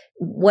saying,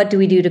 what do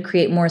we do to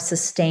create more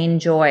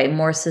sustained joy,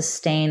 more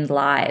sustained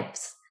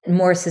lives,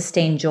 more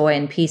sustained joy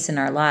and peace in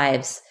our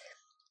lives?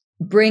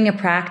 Bring a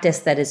practice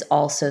that is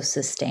also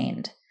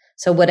sustained.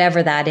 So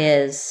whatever that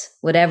is,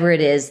 whatever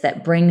it is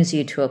that brings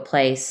you to a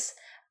place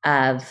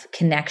of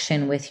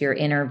connection with your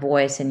inner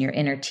voice and your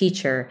inner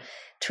teacher,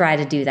 try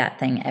to do that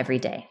thing every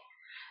day.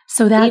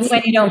 So that's even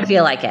when you don't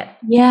feel like it.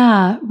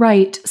 Yeah,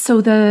 right.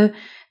 So the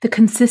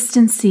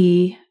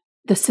consistency,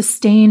 the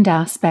sustained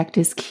aspect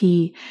is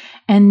key.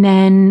 And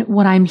then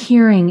what I'm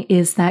hearing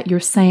is that you're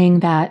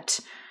saying that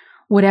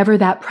whatever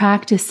that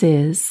practice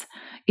is,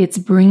 it's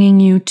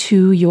bringing you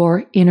to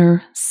your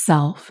inner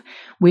self,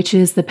 which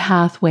is the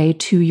pathway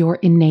to your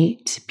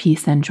innate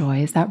peace and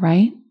joy. Is that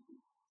right?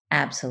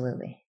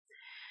 Absolutely.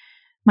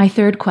 My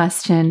third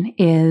question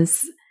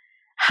is,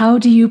 how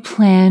do you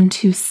plan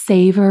to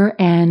savor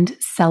and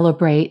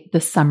celebrate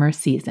the summer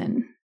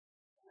season?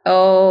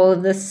 Oh,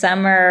 the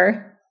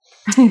summer.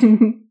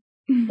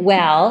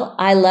 Well,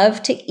 I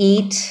love to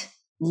eat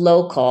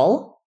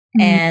local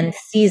and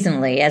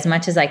seasonally as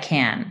much as I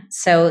can.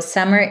 So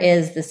summer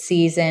is the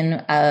season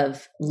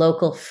of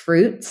local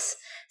fruits.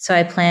 So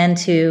I plan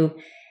to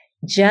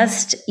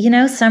just,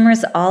 summer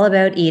is all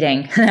about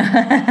eating.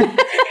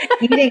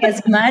 Eating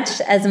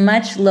as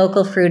much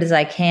local fruit as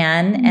I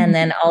can, and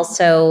then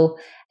also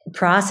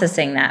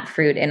processing that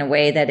fruit in a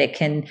way that it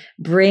can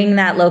bring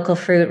that local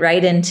fruit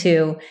right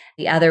into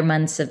the other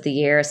months of the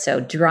year.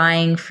 So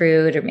drying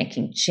fruit or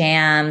making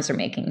jams or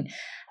making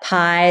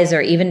pies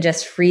or even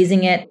just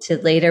freezing it to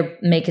later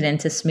make it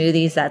into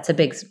smoothies. That's a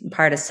big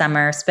part of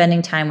summer.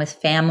 Spending time with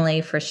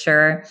family for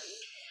sure.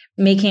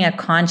 Making a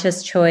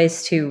conscious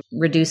choice to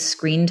reduce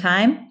screen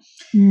time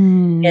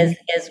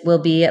will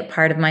be a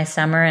part of my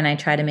summer. And I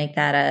try to make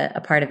that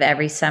a part of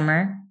every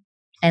summer,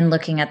 and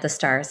looking at the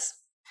stars.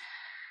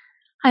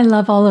 I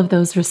love all of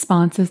those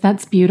responses.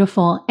 That's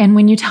beautiful. And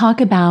when you talk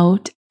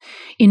about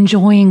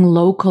enjoying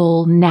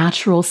local,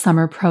 natural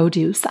summer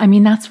produce, I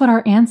mean, that's what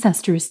our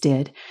ancestors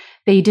did.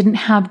 They didn't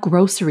have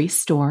grocery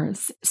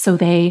stores, so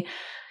they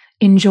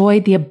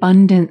enjoyed the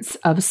abundance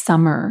of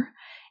summer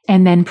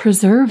and then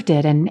preserved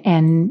it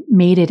and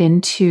made it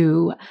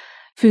into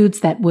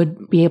foods that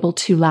would be able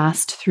to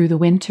last through the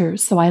winter.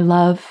 So I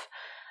love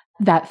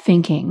that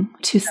thinking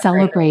to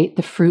celebrate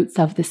the fruits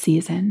of the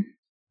season,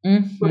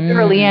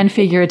 literally and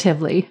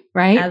figuratively,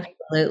 right?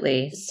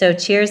 Absolutely. So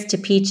cheers to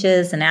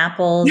peaches and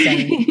apples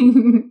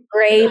and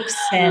grapes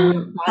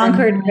and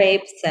Concord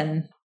grapes.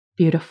 And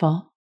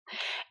beautiful.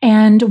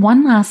 And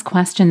one last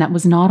question that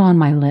was not on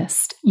my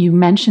list. You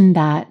mentioned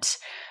that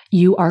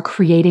you are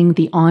creating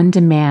the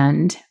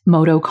on-demand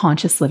Moto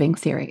Conscious Living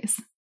series,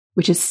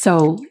 which is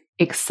so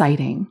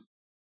exciting.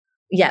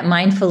 Yeah,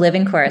 mindful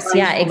living course.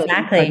 Yeah,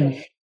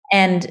 exactly.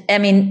 And I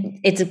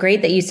mean, it's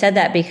great that you said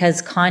that,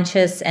 because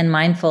conscious and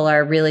mindful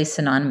are really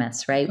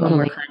synonymous, right? Totally. When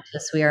we're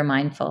conscious, we are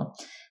mindful.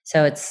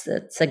 So it's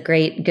a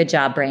good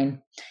job,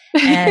 brain.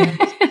 And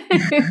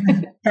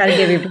try to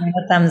give your brain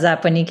a thumbs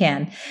up when you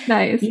can.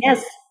 Nice.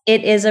 Yes,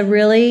 it is a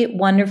really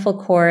wonderful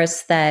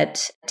course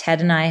that Ted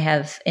and I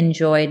have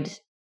enjoyed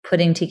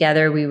putting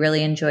together. We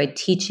really enjoyed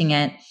teaching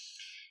it.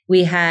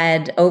 We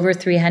had over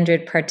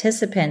 300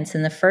 participants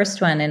in the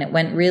first one, and it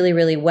went really,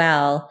 really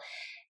well.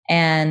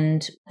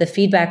 And the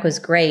feedback was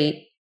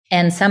great.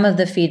 And some of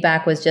the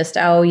feedback was just,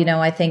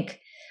 I think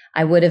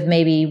I would have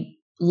maybe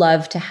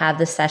loved to have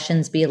the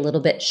sessions be a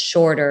little bit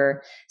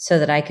shorter so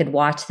that I could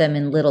watch them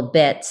in little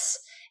bits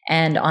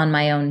and on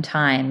my own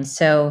time.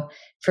 So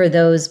for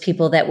those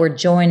people that were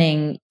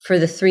joining, for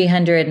the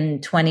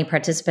 320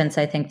 participants,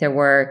 I think there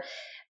were,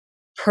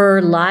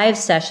 per live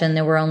session,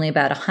 there were only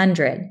about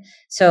 100.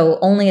 So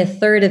only a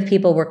third of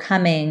people were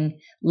coming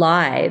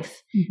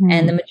live,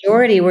 and the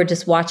majority were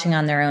just watching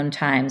on their own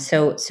time.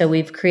 So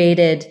we've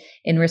created,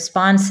 in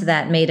response to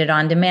that, made it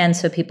on demand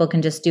so people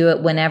can just do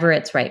it whenever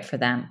it's right for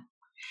them.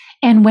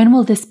 And when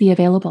will this be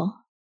available?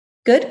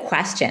 Good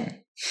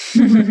question.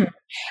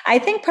 I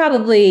think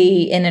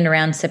probably in and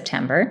around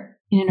September.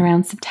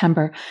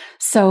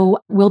 So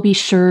we'll be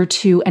sure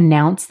to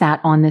announce that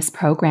on this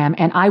program,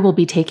 and I will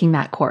be taking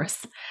that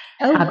course.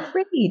 Oh,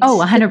 great.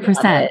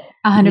 100%.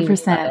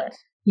 100%.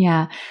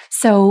 Yeah.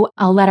 So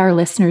I'll let our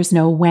listeners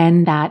know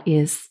when that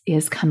is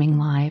coming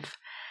live.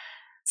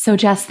 So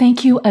Jess,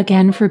 thank you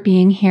again for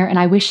being here, and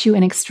I wish you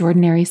an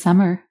extraordinary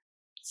summer.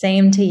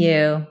 Same to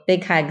you.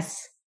 Big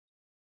hugs.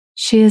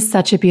 She is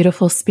such a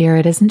beautiful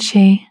spirit, isn't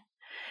she?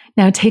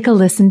 Now take a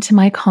listen to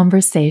my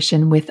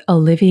conversation with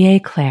Olivier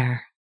Clerc.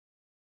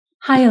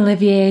 Hi,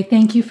 Olivier.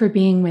 Thank you for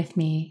being with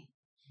me.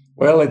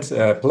 Well, it's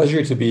a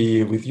pleasure to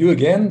be with you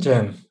again,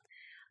 Jenn.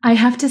 I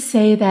have to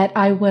say that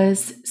I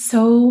was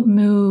so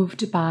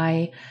moved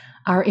by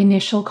our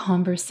initial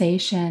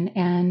conversation,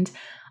 and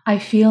I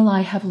feel I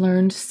have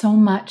learned so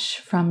much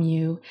from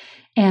you,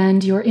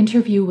 and your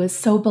interview was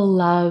so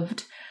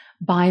beloved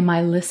by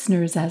my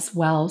listeners as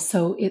well.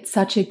 So it's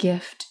such a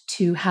gift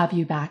to have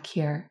you back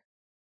here.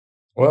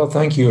 Well,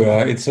 thank you.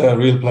 It's a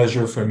real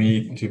pleasure for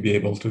me to be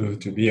able to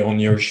be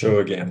on your show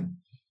again.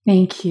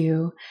 Thank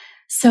you.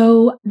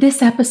 So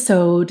this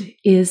episode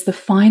is the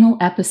final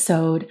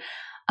episode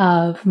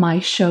of my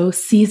show,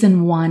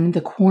 Season 1,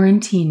 The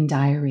Quarantine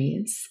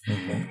Diaries.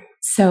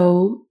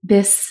 So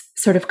this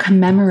sort of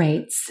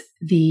commemorates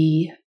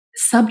the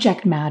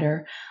subject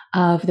matter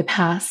of the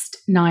past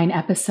 9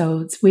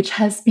 episodes, which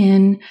has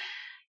been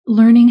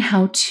learning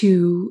how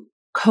to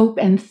cope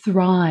and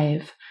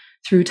thrive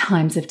through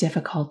times of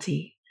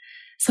difficulty.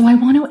 So I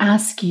want to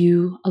ask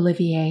you,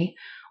 Olivier,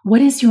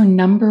 what is your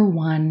number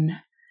one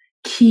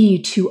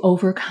key to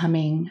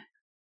overcoming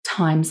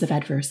times of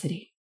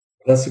adversity?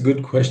 That's a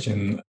good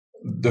question.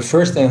 The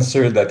first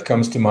answer that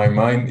comes to my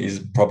mind is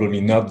probably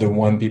not the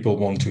one people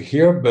want to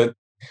hear, but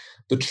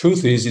the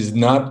truth is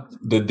not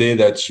the day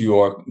that you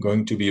are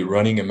going to be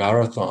running a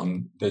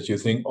marathon that you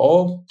think,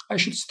 oh, I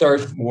should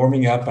start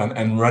warming up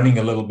and running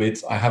a little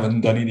bit. I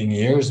haven't done it in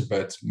years,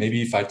 but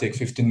maybe if I take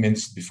 15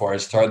 minutes before I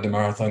start the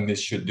marathon, this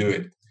should do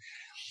it.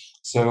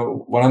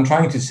 So what I'm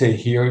trying to say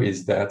here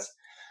is that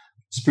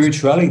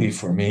spirituality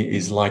for me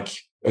is like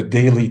a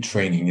daily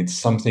training. It's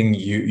something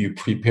you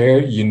prepare.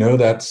 You know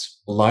that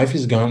life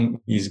is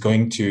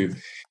going to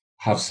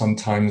have some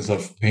times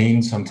of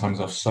pain,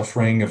 sometimes of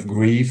suffering, of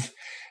grief.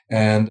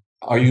 And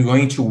are you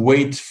going to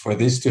wait for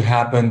this to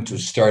happen to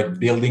start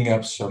building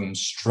up some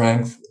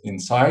strength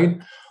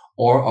inside?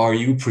 Or are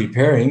you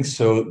preparing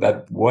so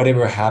that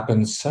whatever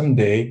happens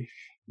someday,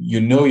 you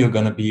know you're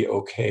going to be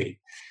okay?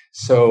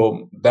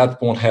 So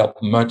that won't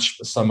help much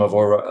some of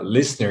our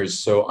listeners.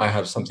 So I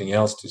have something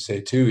else to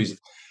say too, is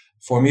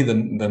for me, the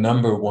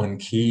number one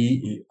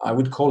key, I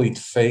would call it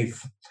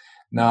faith.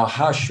 Now,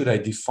 how should I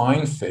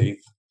define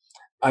faith?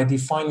 I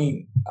define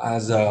it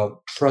as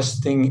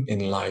trusting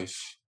in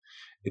life.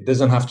 It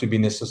doesn't have to be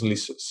necessarily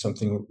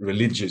something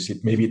religious.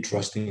 It may be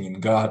trusting in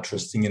God,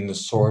 trusting in the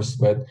source,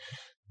 but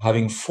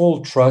having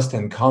full trust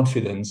and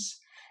confidence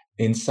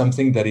in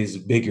something that is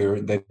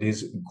bigger, that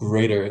is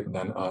greater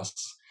than us.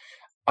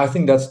 I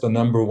think that's the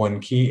number one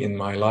key in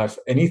my life.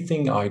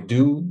 Anything I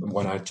do,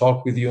 when I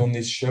talk with you on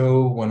this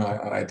show, when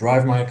I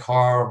drive my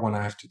car, when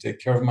I have to take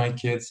care of my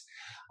kids,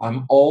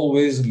 I'm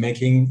always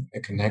making a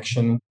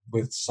connection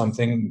with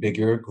something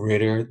bigger,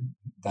 greater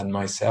than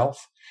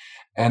myself.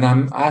 And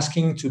I'm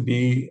asking to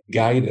be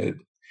guided.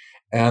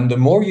 And the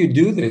more you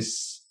do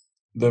this,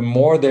 the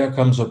more there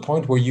comes a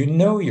point where you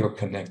know you're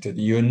connected,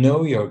 you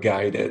know you're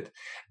guided,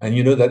 and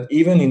you know that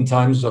even in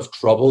times of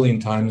trouble, in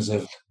times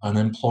of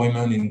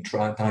unemployment, in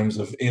times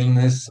of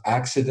illness,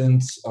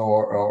 accidents,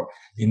 or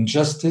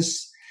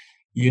injustice,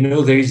 you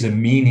know there is a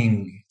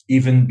meaning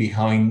even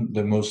behind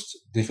the most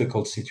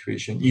difficult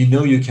situation. You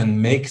know you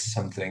can make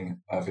something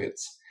of it.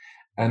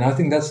 And I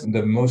think that's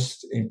the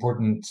most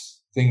important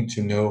thing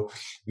to know.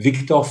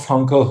 Viktor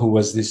Frankl, who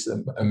was this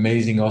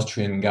amazing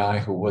Austrian guy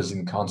who was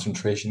in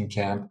concentration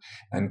camp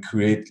and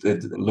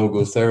created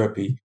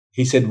logotherapy,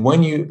 he said,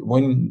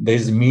 when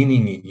there's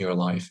meaning in your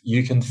life,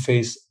 you can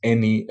face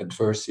any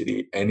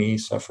adversity, any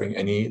suffering,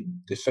 any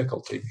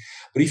difficulty.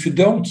 But if you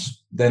don't,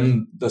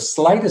 then the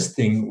slightest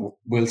thing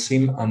will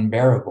seem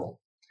unbearable.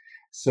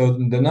 So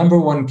the number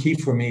one key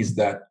for me is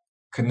that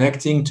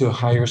connecting to a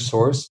higher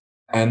source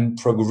and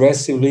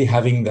progressively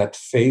having that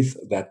faith,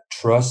 that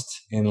trust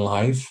in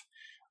life,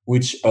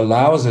 which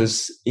allows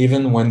us,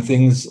 even when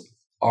things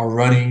are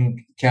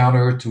running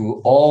counter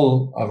to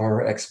all of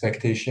our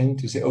expectation,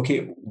 to say,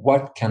 okay,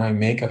 what can I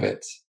make of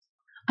it?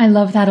 I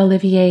love that,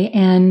 Olivier.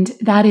 And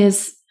that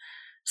is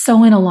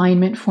so in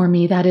alignment for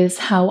me. That is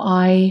how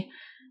I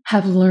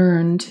have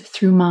learned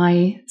through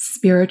my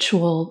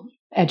spiritual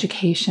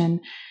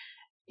education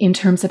in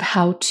terms of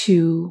how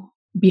to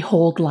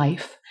behold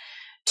life,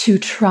 to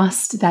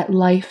trust that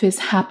life is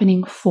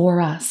happening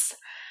for us,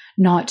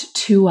 not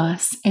to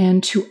us,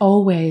 and to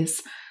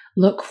always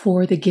look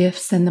for the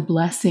gifts and the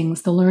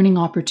blessings, the learning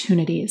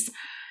opportunities,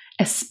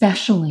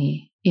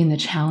 especially in the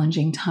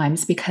challenging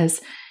times,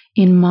 because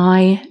in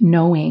my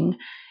knowing,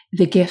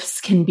 the gifts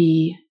can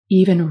be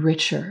even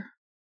richer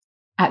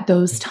at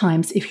those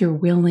times if you're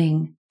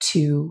willing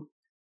to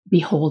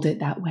behold it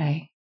that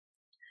way.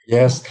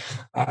 Yes,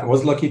 I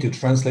was lucky to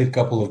translate a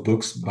couple of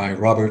books by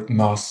Robert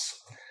Moss,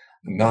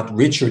 not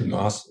Richard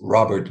Moss,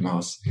 Robert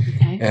Moss.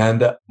 Okay.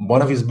 And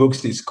one of his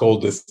books is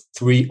called The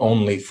Three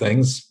Only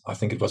Things. I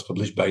think it was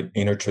published by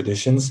Inner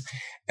Traditions.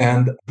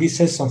 And he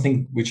says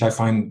something which I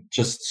find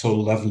just so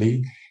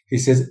lovely. He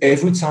says,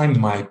 every time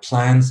my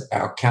plans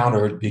are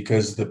countered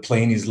because the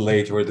plane is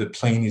late or the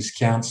plane is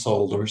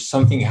canceled or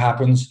something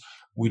happens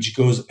which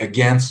goes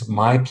against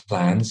my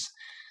plans,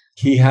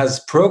 he has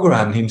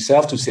programmed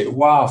himself to say,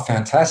 wow,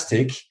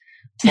 fantastic,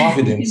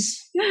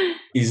 providence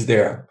is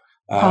there.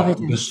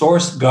 The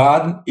source,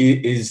 God,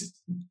 is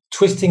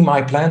twisting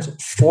my plans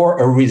for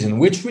a reason.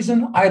 Which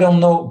reason? I don't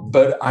know,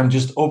 but I'm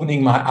just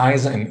opening my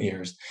eyes and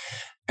ears.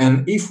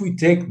 And if we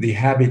take the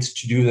habits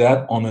to do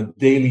that on a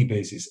daily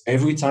basis,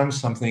 every time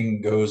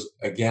something goes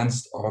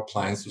against our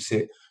plans,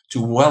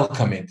 to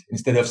welcome it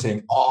instead of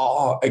saying,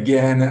 oh,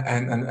 again,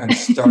 and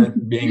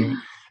start being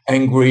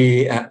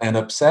angry and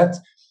upset,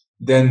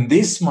 then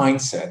this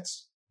mindset,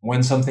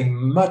 when something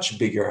much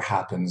bigger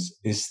happens,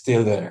 is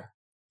still there.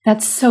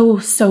 That's so,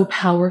 so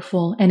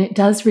powerful. And it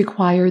does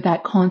require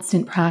that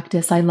constant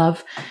practice. I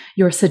love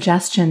your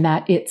suggestion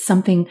that it's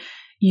something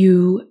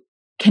you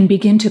can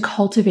begin to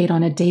cultivate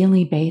on a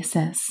daily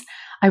basis.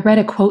 I read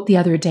a quote the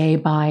other day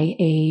by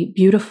a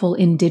beautiful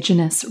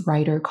indigenous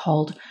writer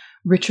called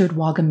Richard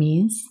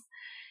Wagamese.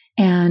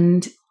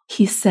 And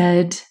he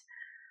said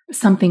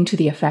something to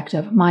the effect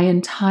of, my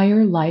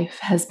entire life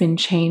has been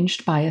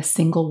changed by a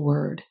single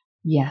word.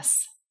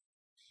 Yes.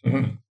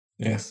 Mm-hmm.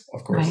 Yes,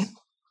 of course. Right?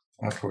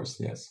 Of course,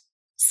 yes.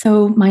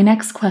 So my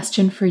next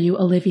question for you,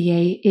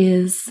 Olivier,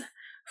 is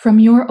from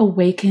your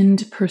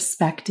awakened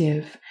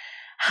perspective,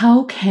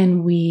 how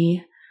can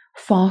we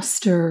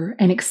foster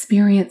and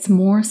experience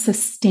more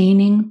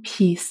sustaining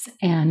peace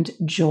and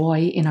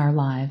joy in our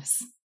lives?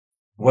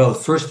 Well,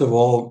 first of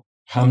all,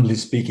 humbly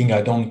speaking,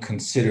 I don't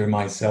consider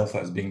myself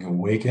as being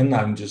awakened.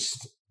 I'm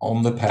just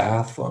on the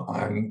path.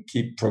 I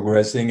keep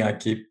progressing. I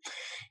keep,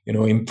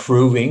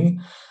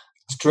 improving.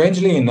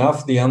 Strangely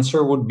enough, the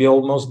answer would be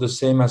almost the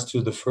same as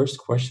to the first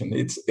question.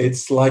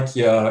 It's like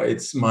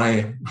it's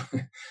my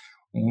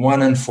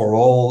one and for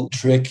all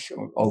trick,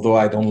 although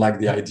I don't like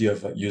the idea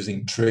of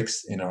using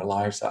tricks in our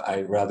lives.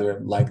 I rather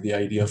like the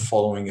idea of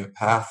following a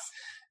path.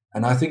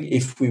 And I think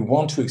if we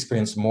want to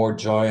experience more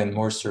joy and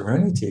more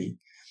serenity,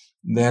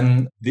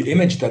 then the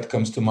image that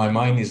comes to my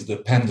mind is the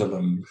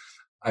pendulum.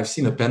 I've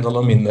seen a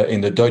pendulum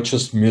in the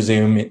Deutsches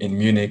Museum in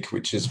Munich,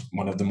 which is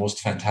one of the most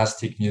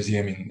fantastic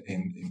museum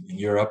in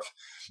Europe.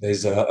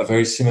 There's a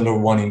very similar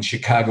one in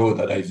Chicago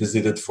that I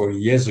visited 4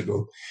 years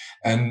ago.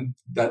 And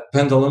that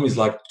pendulum is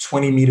like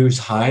 20 meters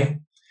high.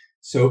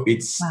 So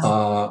it's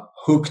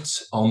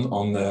hooked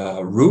on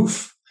the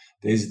roof.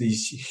 There's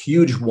this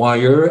huge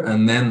wire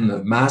and then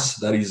the mass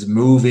that is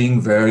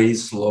moving very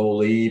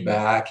slowly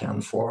back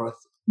and forth.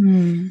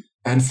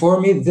 And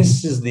for me,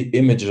 this is the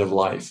image of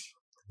life.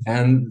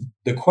 And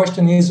the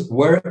question is,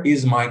 where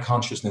is my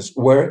consciousness?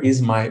 Where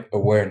is my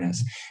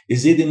awareness?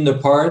 Is it in the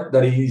part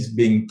that is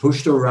being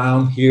pushed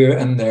around here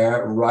and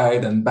there,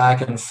 right and back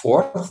and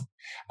forth?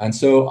 And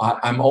so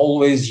I'm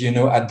always,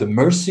 at the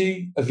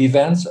mercy of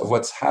events, of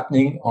what's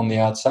happening on the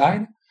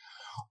outside.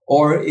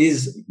 Or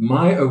is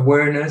my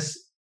awareness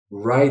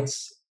right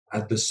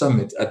at the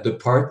summit, at the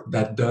part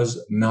that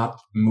does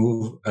not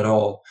move at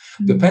all?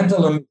 The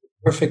pendulum is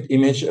a perfect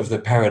image of the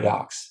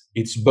paradox.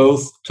 It's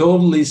both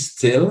totally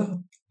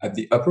still at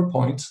the upper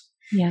point,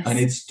 and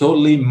it's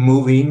totally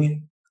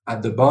moving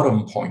at the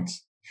bottom point.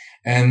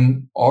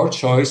 And our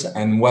choice,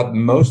 and what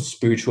most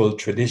spiritual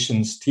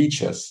traditions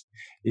teach us,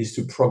 is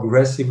to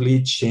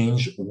progressively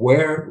change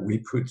where we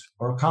put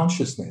our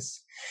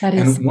consciousness.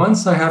 And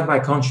once I have my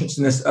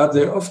consciousness up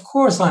there, of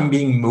course, I'm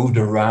being moved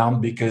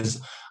around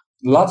because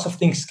lots of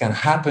things can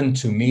happen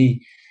to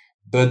me,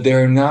 but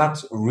they're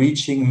not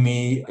reaching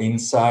me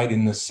inside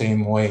in the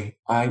same way.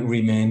 I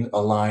remain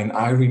aligned.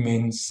 I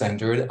remain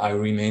centered. I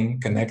remain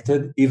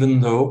connected, even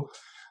though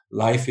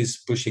life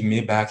is pushing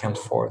me back and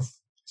forth.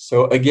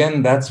 So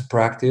again, that's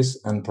practice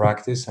and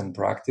practice and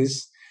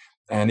practice.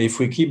 And if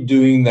we keep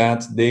doing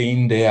that day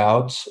in, day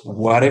out,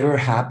 whatever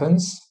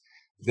happens,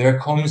 there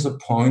comes a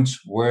point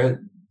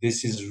where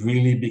this is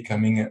really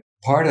becoming a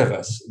part of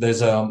us.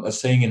 There's a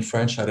saying in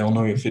French, I don't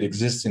know if it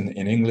exists in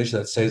English,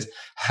 that says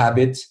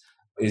habit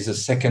is a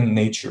second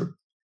nature,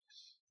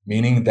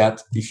 meaning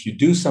that if you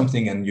do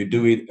something and you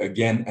do it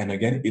again and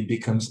again, it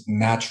becomes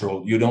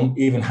natural. You don't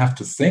even have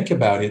to think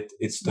about it.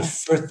 It's the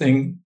first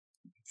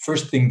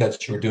thing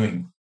that you're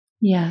doing.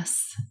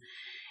 Yes.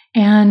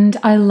 And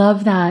I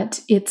love that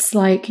it's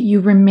like you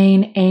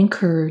remain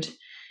anchored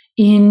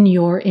in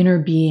your inner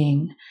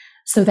being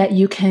so that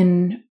you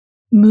can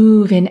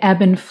move in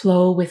ebb and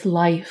flow with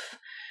life,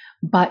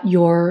 but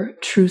your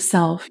true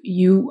self,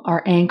 you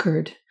are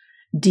anchored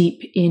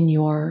deep in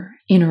your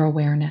inner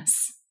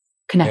awareness,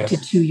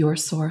 connected to your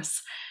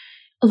source.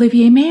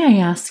 Olivier, may I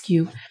ask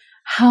you,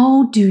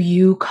 how do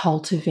you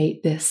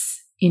cultivate this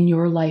in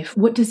your life?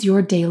 What does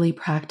your daily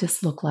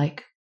practice look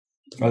like?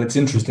 Well, it's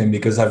interesting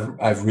because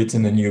I've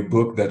written a new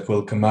book that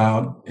will come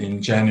out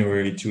in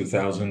January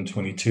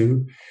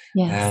 2022.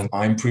 And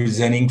I'm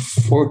presenting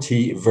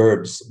 40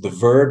 verbs. The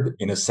verb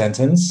in a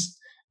sentence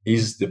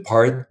is the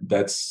part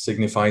that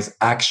signifies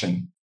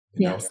action.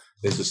 You know,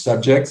 there's a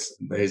subject,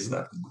 there's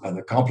the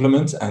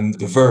complement, and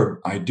the verb,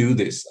 I do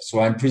this.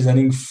 So I'm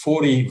presenting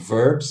 40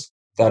 verbs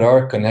that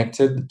are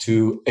connected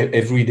to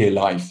everyday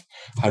life.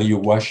 How do you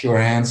wash your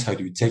hands? How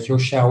do you take your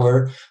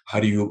shower?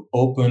 How do you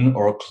open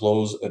or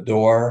close a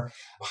door?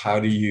 How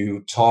do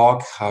you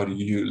talk? How do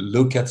you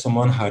look at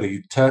someone? How do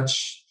you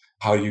touch?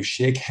 How do you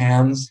shake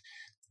hands?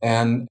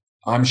 And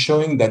I'm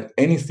showing that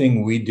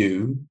anything we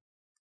do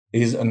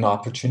is an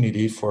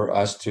opportunity for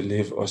us to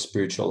live our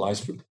spiritual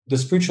life. The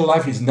spiritual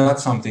life is not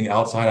something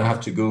outside. I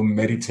have to go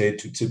meditate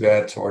to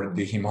Tibet or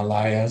the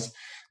Himalayas.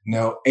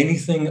 No,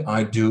 anything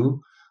I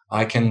do,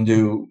 I can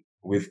do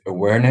with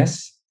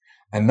awareness,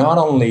 and not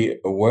only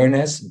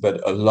awareness,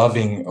 but a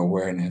loving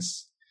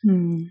awareness.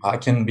 I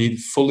can be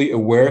fully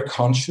aware,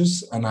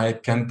 conscious, and I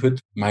can put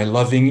my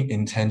loving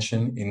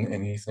intention in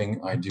anything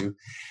I do.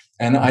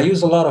 And I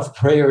use a lot of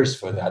prayers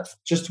for that.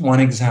 Just one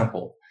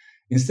example.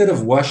 Instead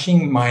of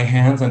washing my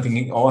hands and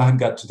thinking, oh, I've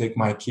got to take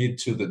my kid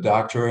to the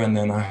doctor and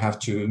then I have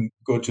to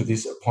go to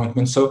this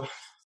appointment. So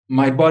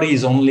my body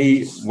is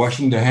only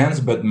washing the hands,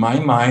 but my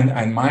mind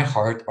and my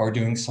heart are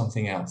doing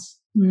something else.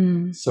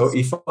 So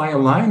if I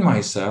align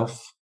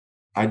myself,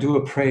 I do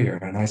a prayer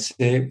and I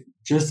say,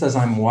 just as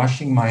I'm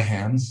washing my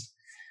hands,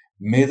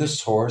 may the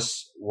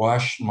source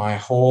wash my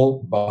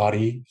whole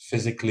body,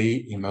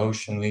 physically,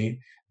 emotionally,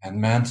 and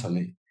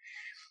mentally.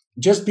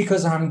 Just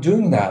because I'm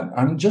doing that,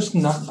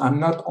 I'm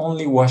not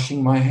only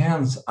washing my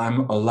hands,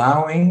 I'm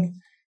allowing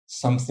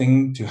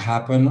something to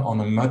happen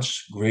on a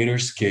much greater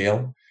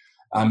scale.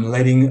 I'm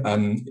letting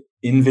an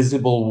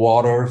invisible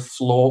water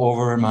flow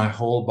over my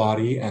whole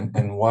body and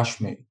wash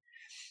me.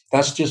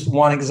 That's just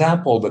one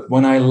example. But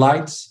when I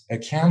light a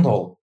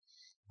candle,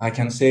 I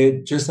can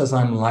say, just as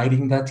I'm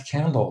lighting that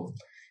candle,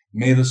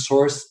 may the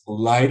source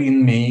light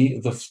in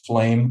me the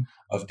flame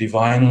of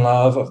divine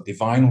love, of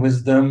divine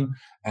wisdom,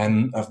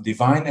 and of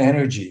divine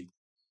energy.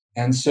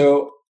 And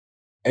so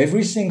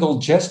every single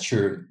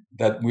gesture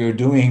that we're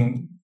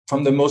doing,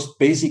 from the most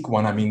basic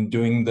one,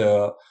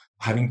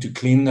 having to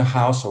clean the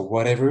house or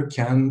whatever,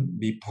 can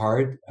be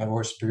part of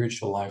our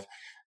spiritual life.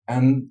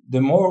 And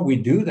the more we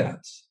do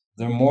that,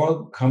 the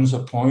more comes a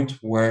point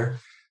where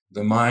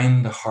the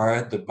mind, the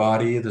heart, the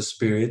body, the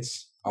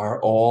spirits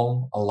are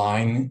all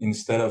aligned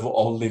instead of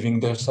all living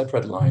their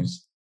separate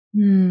lives.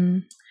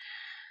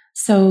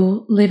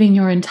 So living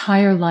your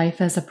entire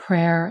life as a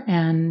prayer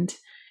and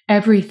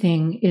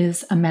everything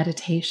is a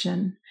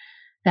meditation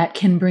that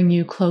can bring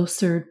you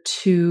closer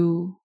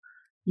to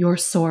your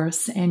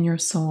source and your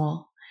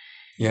soul.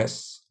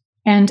 Yes.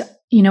 And,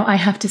 I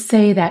have to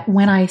say that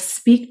when I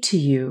speak to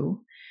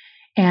you,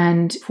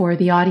 and for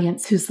the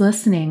audience who's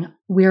listening,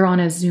 we're on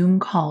a Zoom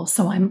call.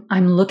 So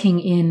I'm looking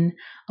in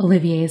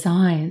Olivier's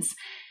eyes.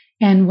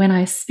 And when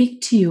I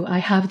speak to you, I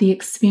have the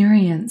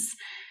experience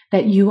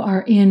that you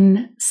are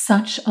in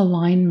such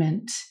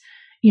alignment.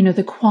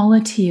 The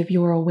quality of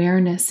your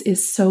awareness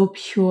is so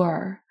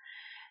pure,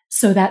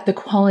 so that the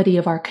quality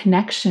of our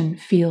connection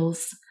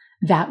feels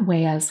that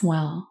way as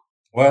well.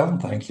 Well,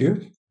 thank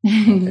you.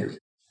 Okay.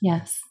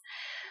 Yes.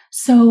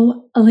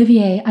 So,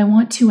 Olivier, I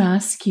want to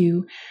ask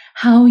you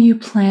how you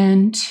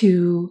plan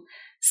to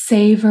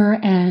savor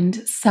and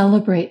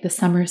celebrate the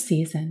summer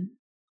season.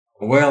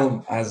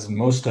 Well, as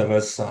most of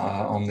us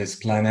on this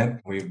planet,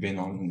 we've been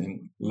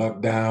in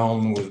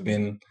lockdown, we've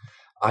been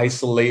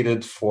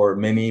isolated for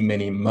many,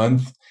 many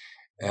months.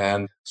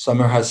 And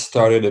summer has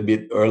started a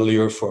bit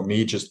earlier for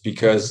me just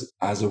because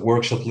as a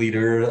workshop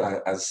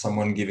leader, as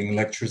someone giving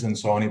lectures and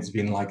so on, it's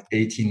been like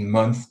 18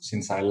 months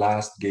since I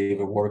last gave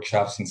a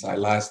workshop, since I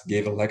last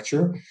gave a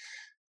lecture.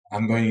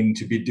 I'm going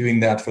to be doing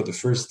that for the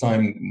first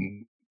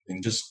time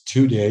in just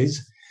 2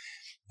 days.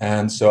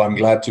 And so I'm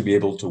glad to be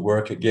able to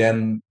work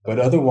again. But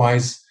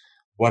otherwise,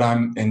 what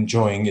I'm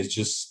enjoying is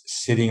just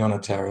sitting on a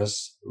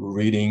terrace,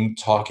 reading,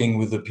 talking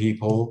with the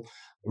people,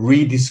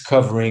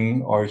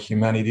 rediscovering our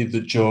humanity,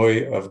 the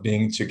joy of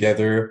being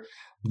together,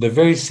 the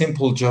very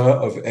simple joy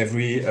of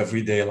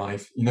everyday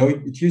life.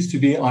 It used to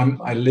be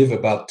I live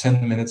about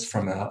 10 minutes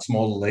from a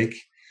small lake,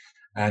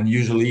 and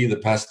usually the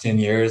past 10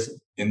 years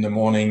in the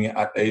morning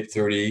at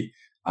 8:30,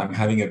 I'm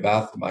having a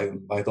bath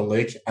by the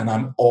lake, and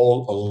I'm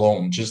all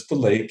alone, just the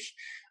lake,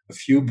 a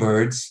few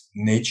birds,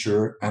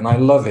 nature, and I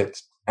love it.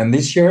 And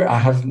this year I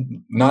have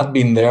not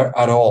been there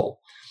at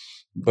all.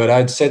 But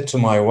I'd said to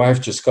my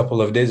wife just a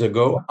couple of days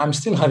ago, I'm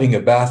still having a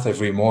bath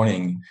every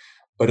morning,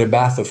 but a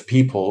bath of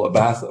people, a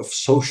bath of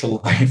social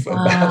life, a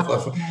bath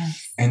of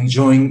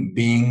enjoying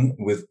being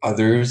with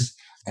others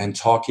and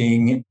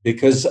talking,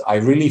 because I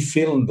really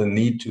feel the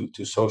need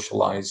to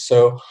socialize.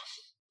 So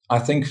I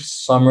think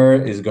summer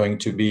is going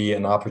to be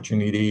an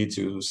opportunity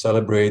to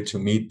celebrate, to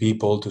meet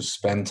people, to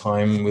spend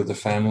time with the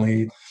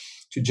family,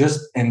 to just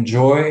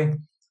enjoy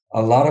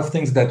a lot of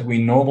things that we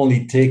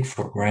normally take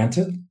for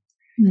granted.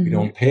 We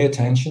don't pay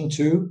attention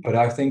to, but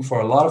I think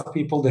for a lot of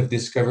people, they've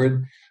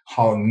discovered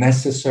how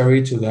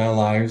necessary to their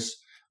lives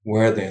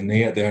were their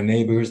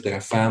neighbors,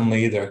 their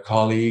family, their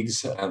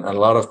colleagues, and a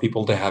lot of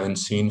people they haven't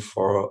seen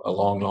for a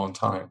long, long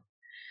time.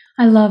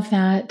 I love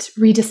that,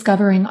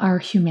 rediscovering our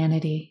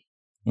humanity.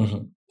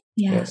 Mm-hmm.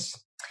 Yeah. Yes.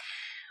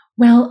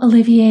 Well,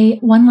 Olivier,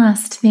 one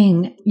last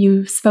thing.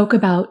 You spoke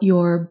about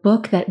your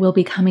book that will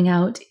be coming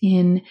out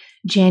in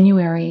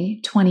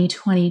January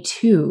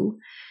 2022.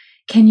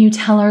 Can you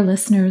tell our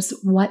listeners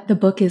what the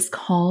book is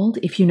called,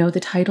 if you know the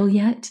title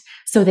yet,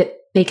 so that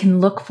they can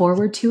look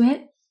forward to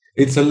it?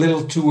 It's a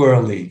little too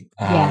early.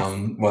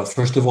 Yes. Well,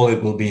 first of all,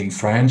 it will be in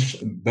French,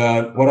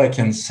 but what I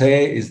can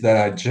say is that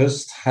I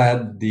just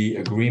had the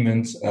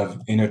agreement of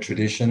Inner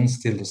Tradition,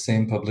 still the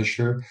same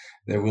publisher.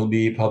 They will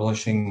be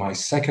publishing my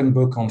second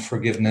book on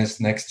forgiveness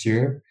next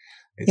year.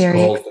 It's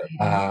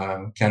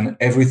called Can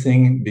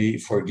Everything Be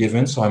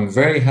Forgiven? So I'm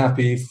very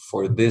happy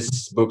for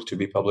this book to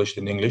be published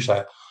in English.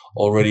 I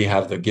already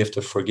have The Gift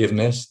of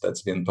Forgiveness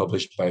that's been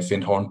published by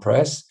Findhorn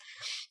Press.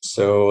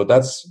 So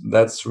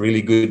that's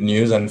really good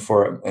news. And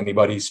for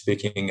anybody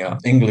speaking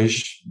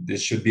English,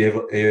 this should be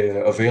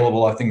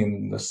available, I think,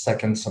 in the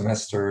second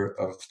semester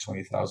of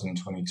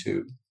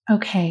 2022.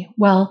 Okay.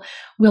 Well,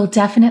 we'll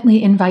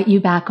definitely invite you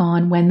back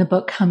on when the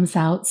book comes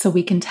out so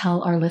we can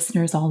tell our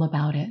listeners all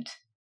about it.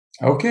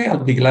 Okay. I'll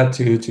be glad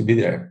to be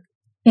there.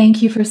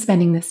 Thank you for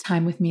spending this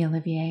time with me,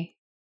 Olivier.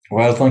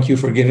 Well, thank you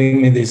for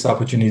giving me this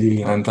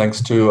opportunity, and thanks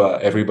to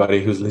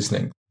everybody who's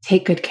listening.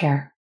 Take good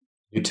care.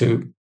 You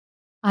too.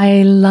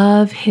 I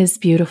love his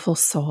beautiful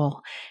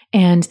soul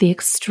and the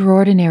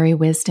extraordinary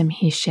wisdom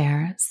he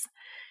shares.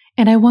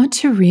 And I want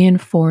to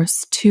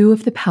reinforce two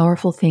of the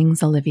powerful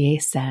things Olivier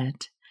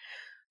said.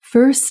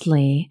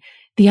 Firstly,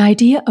 the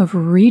idea of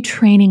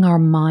retraining our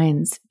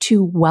minds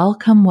to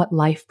welcome what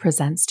life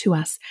presents to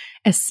us,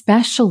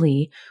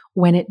 especially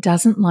when it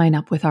doesn't line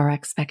up with our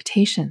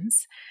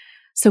expectations.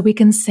 So we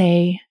can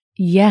say,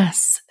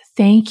 yes,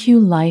 thank you,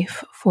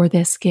 life, for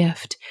this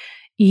gift,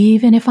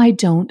 even if I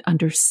don't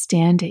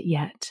understand it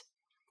yet.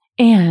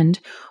 And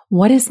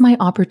what is my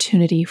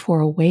opportunity for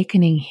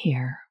awakening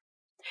here?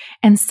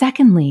 And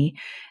secondly,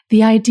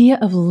 the idea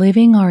of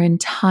living our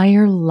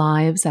entire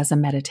lives as a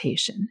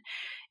meditation.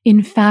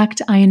 In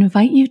fact, I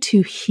invite you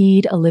to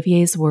heed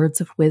Olivier's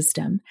words of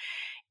wisdom,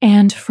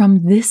 and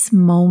from this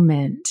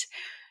moment,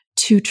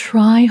 to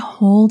try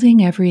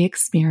holding every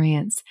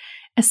experience,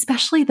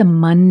 especially the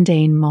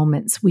mundane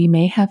moments we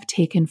may have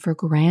taken for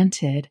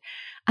granted,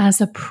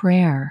 as a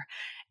prayer,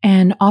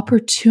 an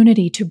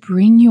opportunity to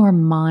bring your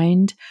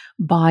mind,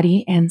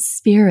 body, and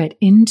spirit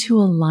into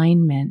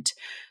alignment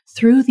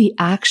through the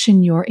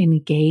action you're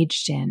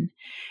engaged in.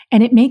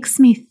 And it makes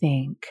me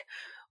think,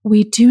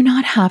 we do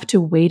not have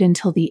to wait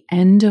until the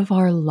end of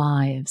our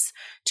lives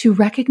to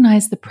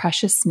recognize the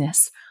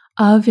preciousness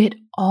of it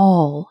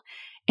all.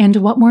 And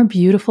what more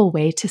beautiful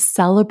way to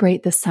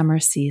celebrate the summer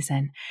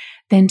season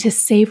than to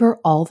savor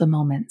all the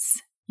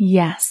moments?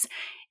 Yes.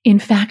 In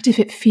fact, if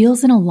it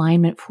feels in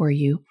alignment for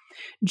you,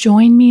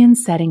 join me in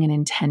setting an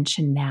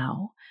intention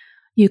now.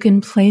 You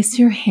can place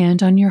your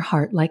hand on your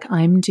heart like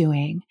I'm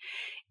doing,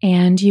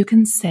 and you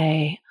can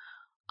say,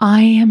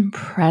 I am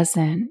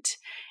present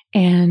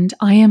and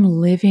I am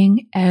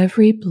living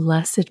every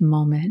blessed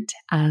moment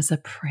as a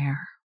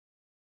prayer.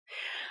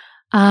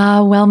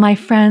 Well, my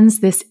friends,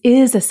 this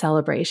is a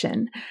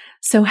celebration.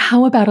 So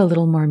how about a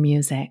little more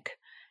music?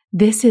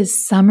 This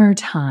is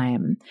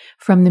Summertime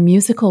from the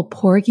musical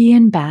Porgy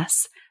and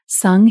Bess,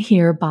 sung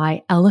here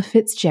by Ella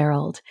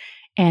Fitzgerald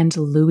and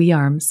Louis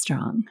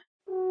Armstrong.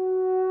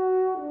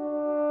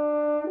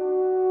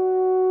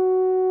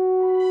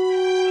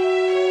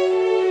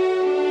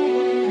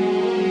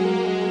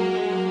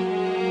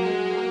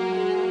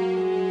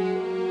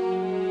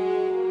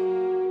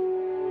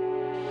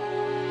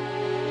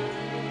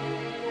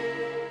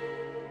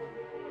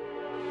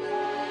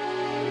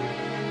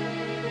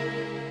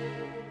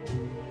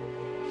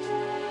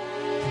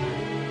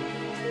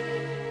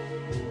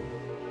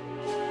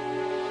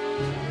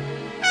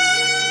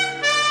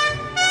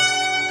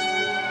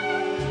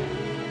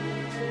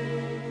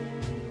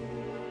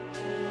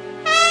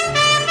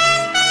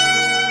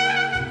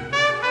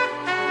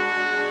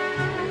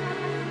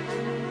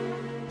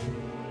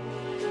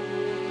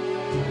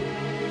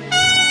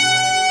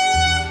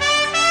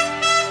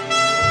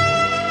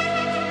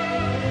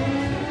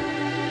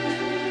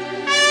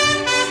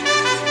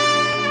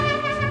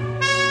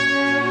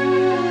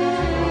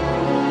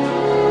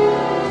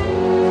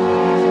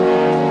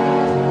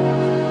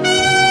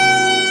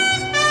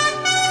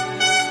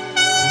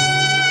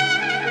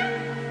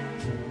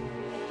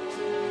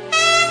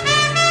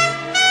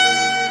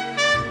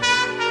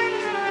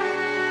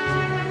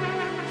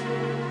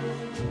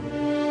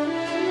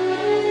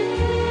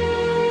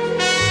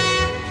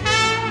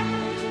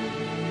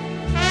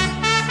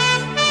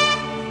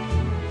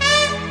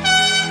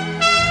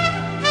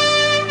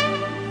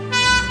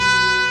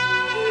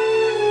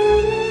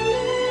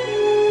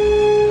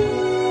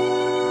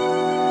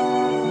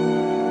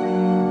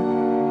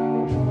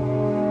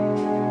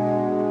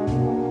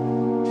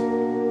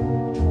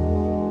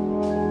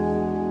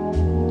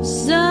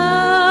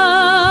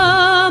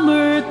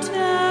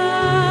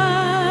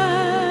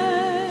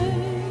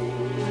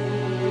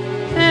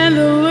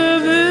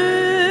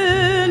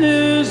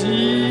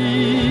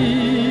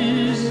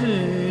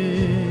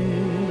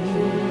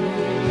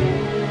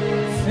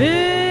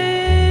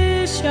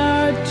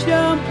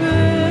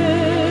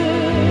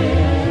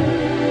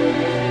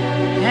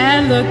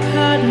 The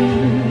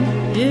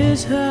cotton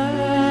is high.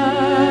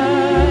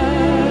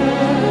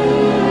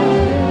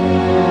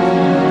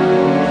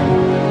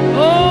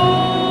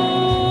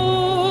 Oh,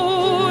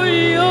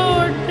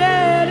 your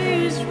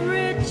daddy's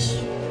rich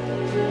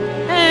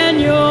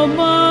and your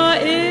ma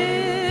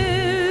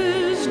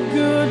is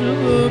good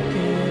looking.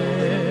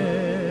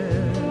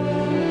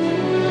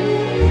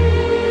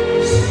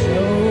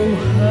 So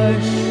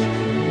hush,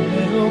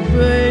 little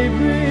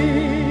baby,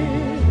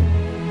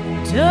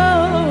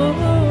 don't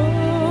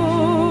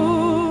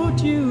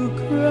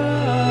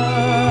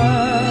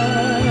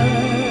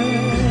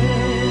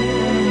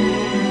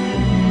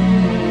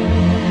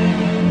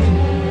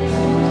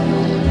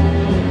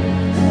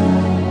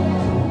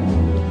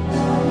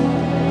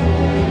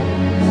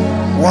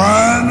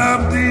one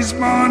of these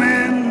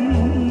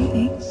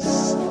mornings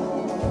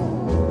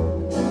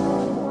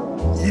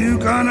you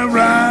gonna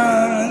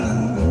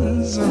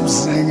rise up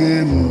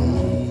singing.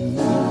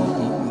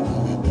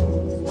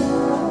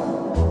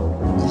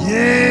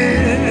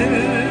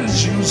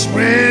 Yes, you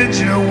spread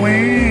your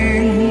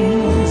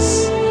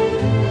wings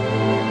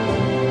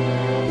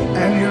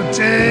and you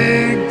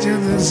take to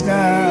the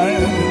sky.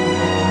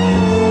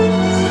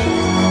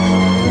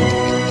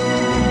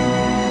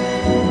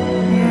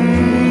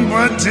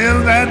 But till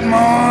that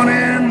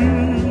morning,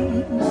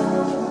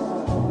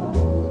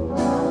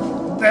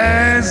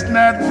 there's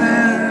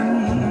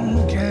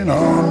nothing can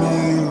harm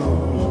you.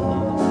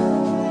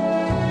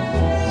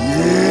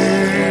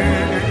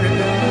 Yes,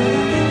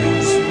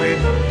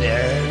 with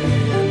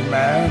Daddy and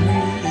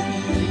Mommy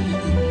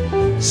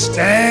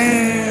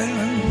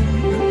standing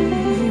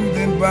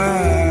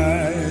by.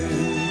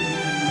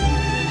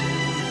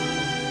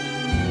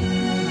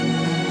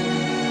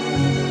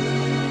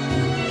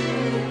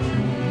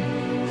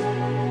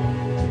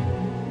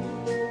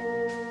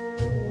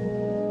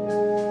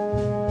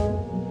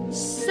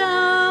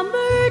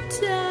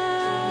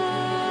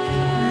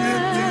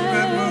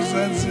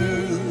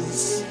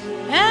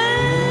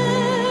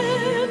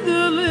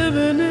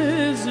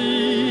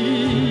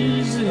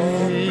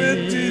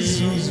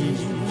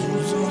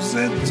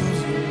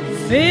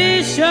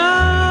 Fish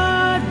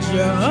are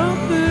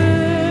jumping,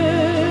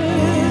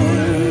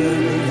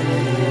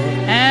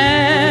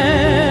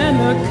 and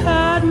the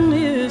cotton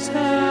is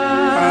high.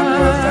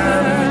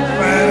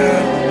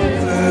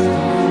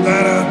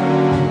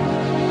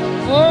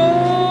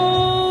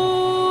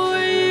 Oh,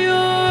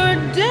 your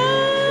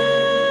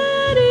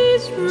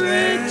daddy's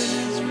rich,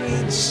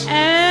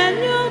 and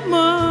your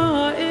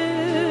ma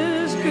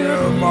is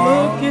good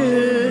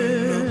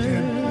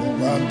looking.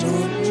 Why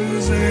don't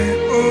you say,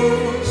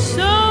 oh,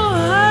 So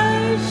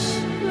hush,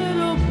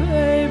 little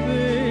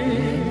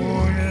baby,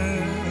 oh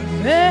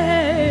yeah.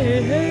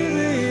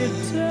 baby,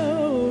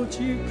 don't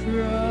you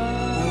cry.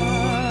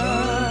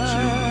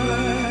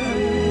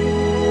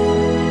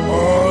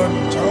 Oh,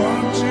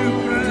 don't you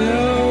cry.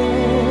 Don't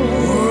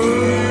Oh,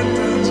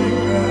 don't you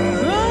cry.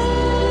 cry.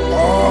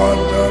 Oh,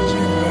 don't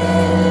you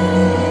cry.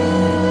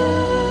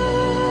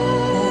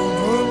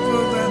 Oh,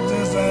 don't that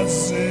just I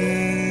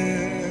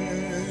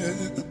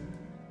said.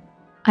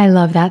 I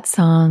love that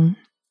song.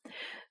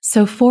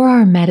 So for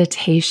our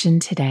meditation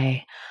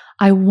today,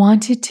 I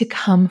wanted to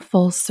come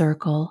full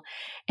circle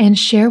and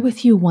share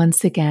with you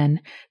once again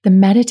the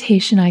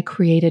meditation I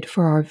created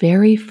for our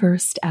very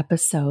first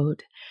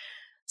episode.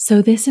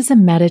 So this is a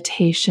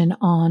meditation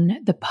on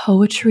the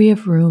poetry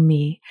of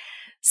Rumi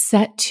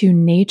set to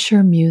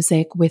nature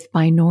music with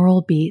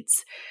binaural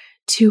beats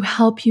to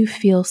help you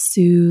feel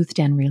soothed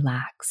and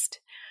relaxed.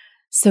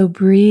 So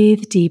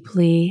breathe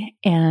deeply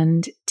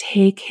and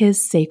take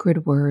his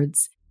sacred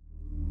words.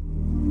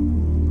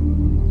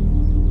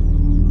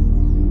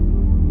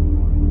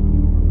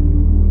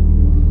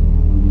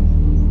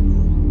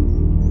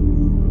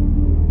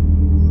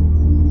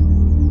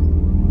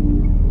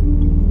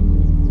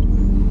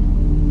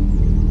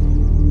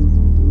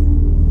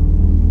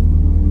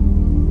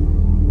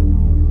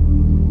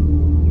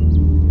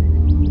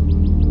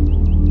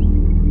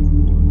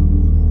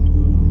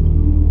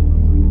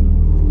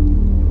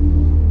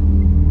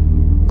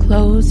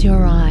 Close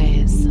your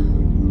eyes.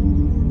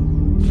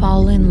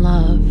 Fall in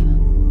love.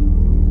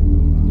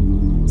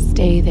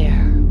 Stay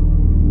there.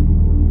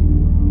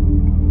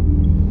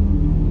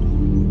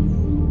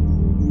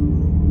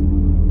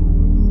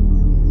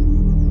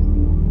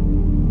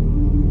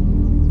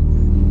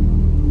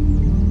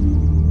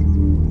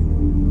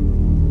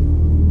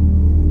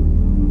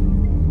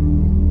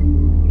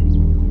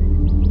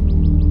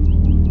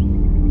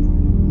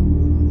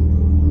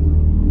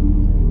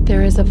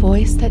 There is a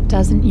voice that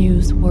doesn't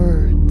use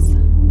words.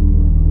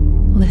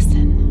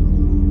 Listen.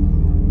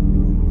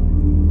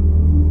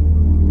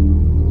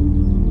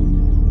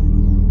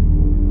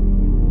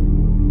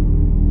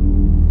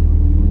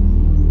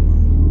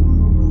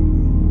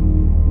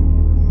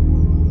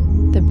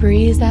 The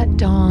breeze at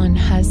dawn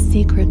has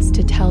secrets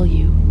to tell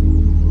you.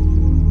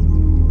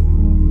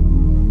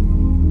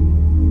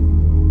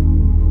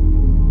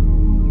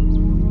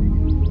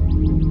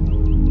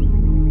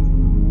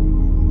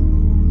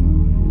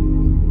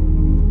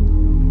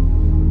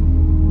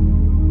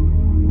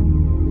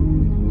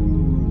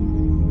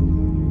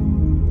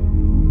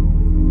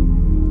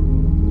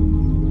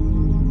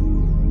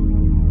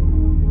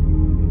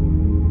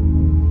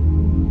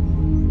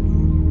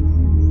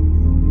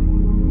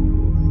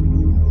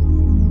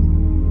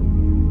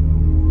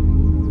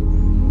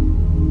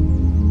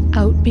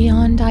 Out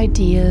beyond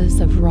ideas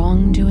of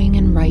wrongdoing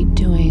and right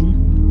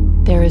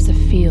doing, there is a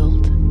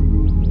field.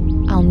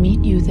 I'll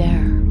meet you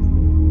there.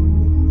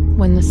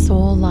 When the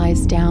soul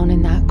lies down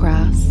in that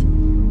grass,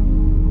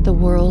 the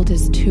world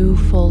is too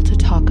full to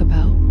talk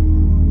about.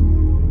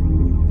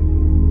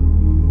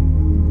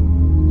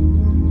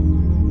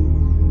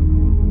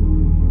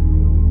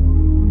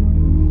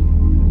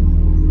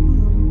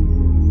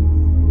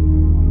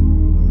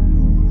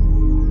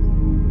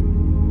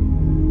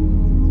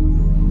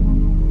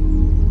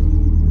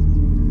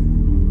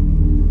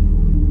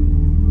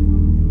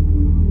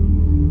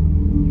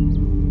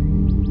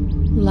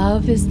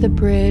 Love is the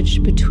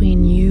bridge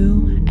between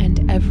you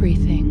and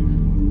everything.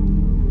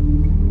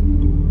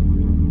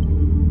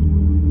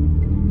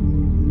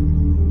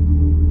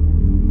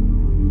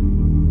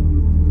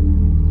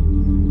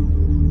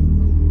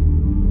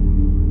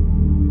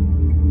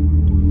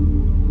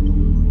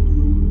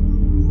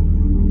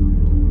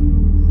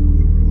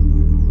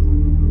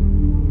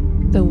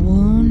 The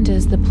wound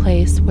is the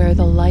place where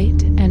the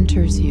light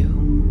enters you.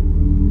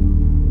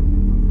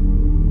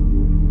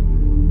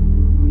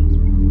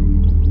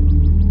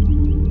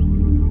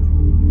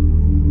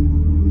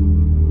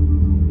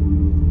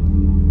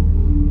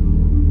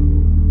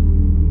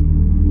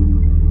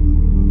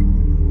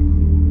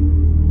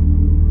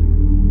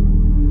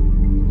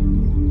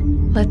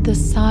 Let the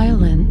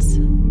silence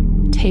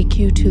take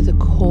you to the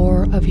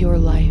core of your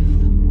life.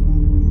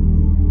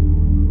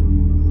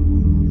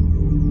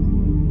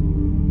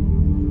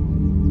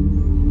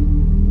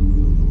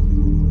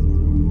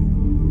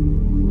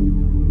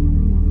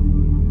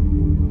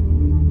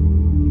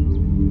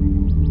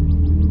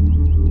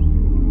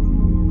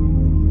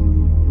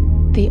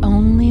 The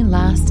only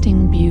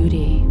lasting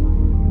beauty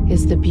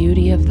is the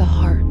beauty of the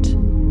heart.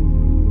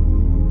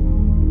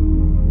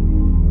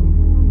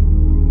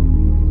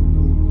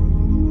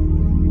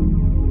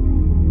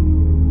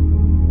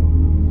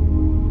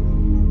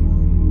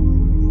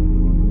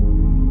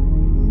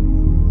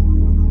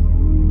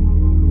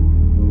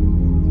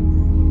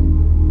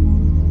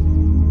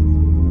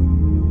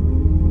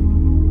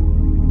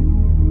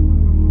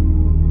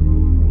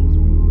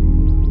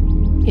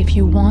 If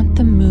you want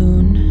the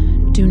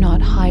moon, do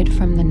not hide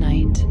from the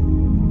night.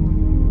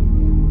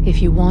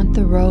 If you want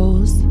the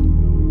rose,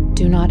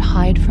 do not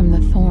hide from the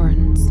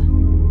thorns.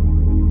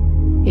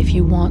 If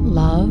you want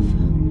love,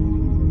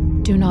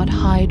 do not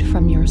hide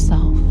from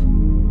yourself.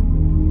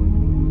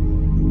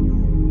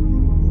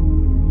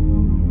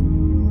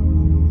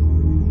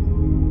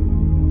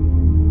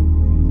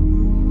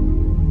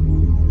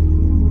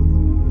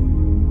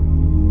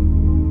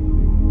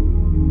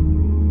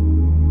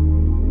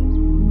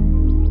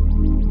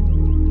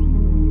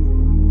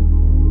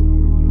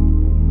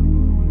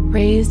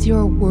 Raise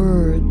your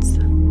words,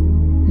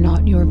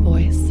 not your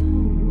voice.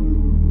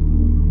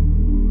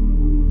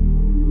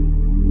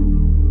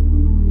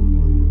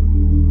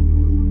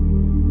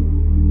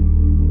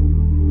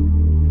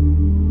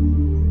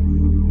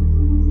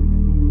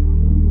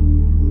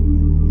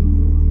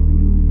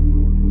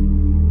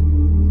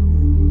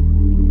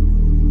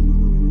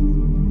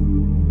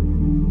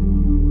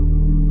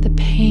 The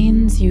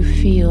pains you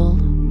feel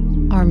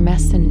are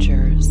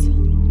messengers.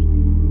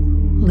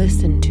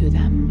 Listen to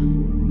them.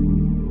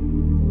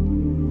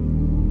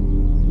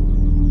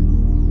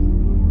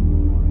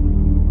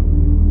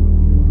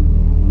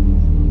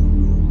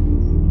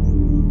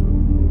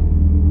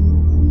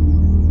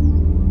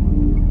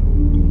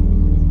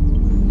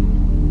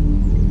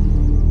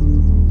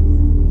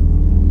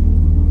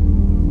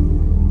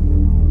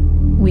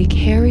 We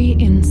carry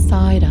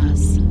inside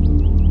us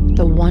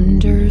the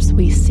wonders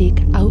we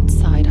seek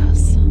outside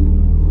us.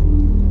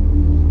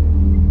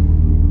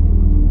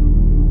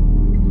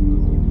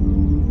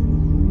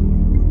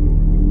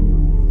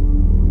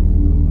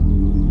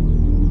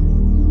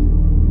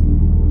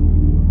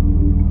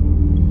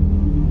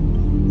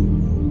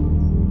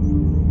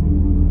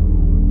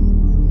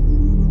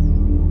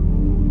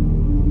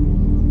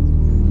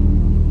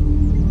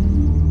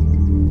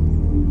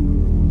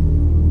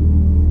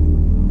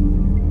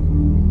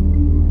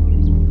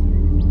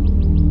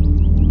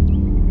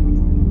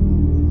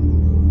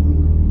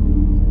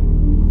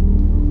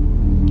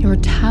 Your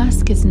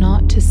task is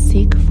not to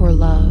seek for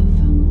love,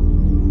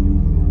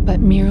 but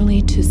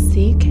merely to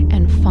seek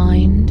and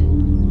find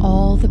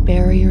all the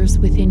barriers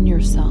within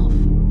yourself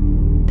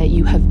that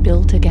you have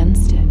built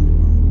against it.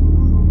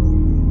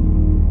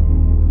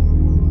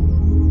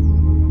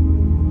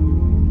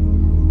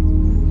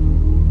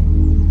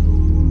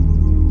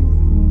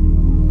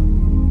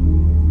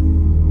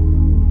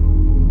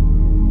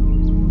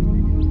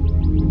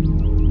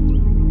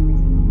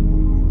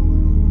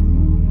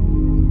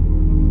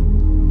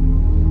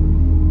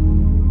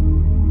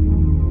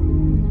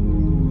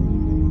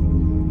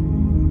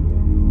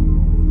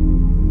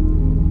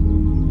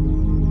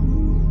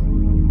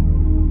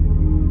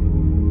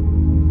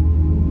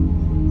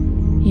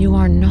 You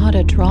are not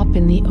a drop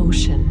in the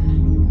ocean.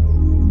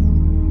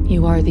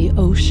 You are the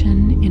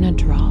ocean in a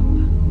drop.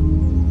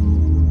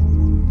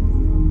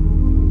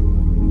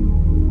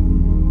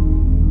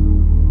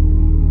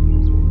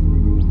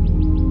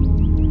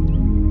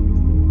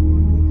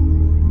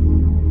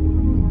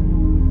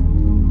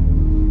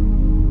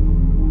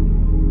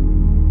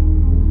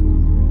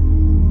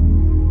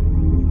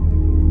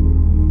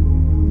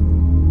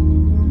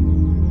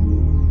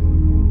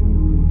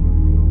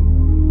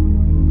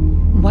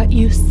 What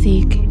you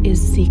seek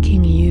is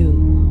seeking you.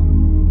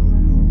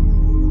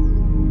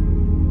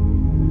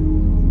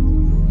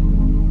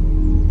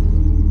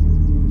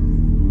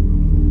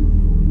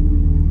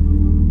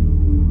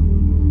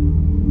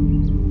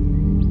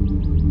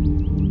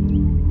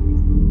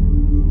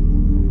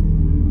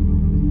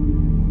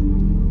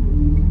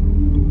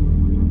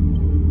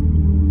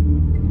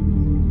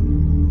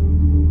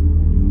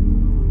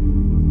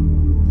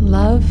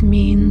 Love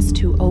means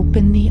to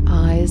open the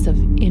eyes of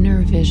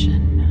inner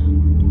vision.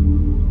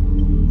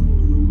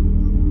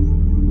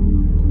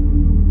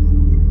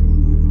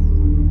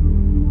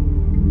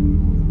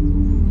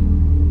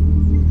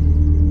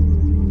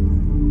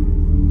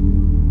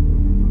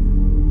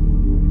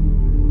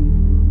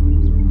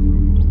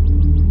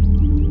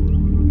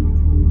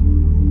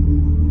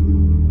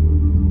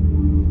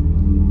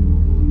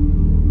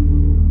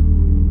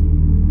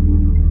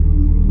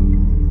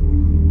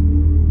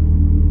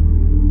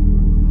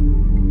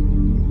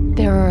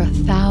 There are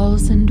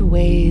 1,000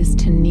 ways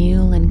to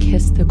kneel and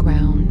kiss the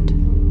ground,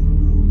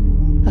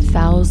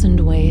 1,000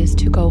 ways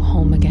to go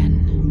home again.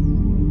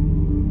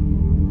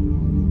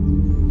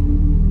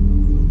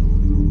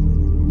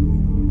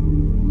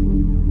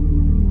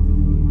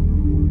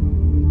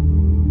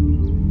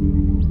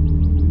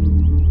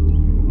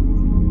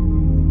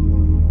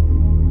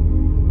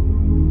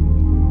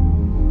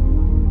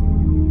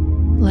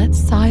 Let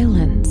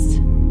silence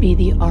be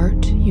the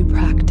art you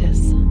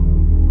practice.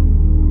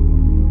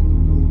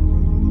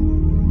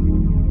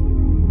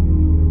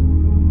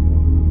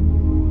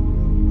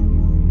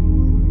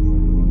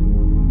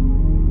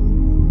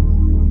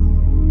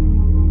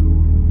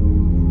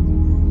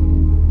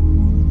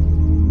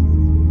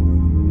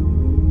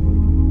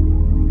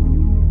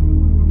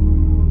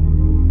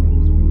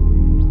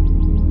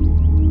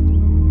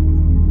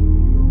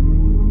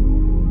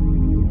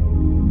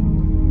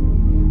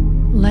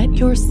 Let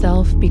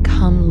yourself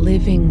become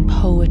living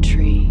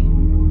poetry.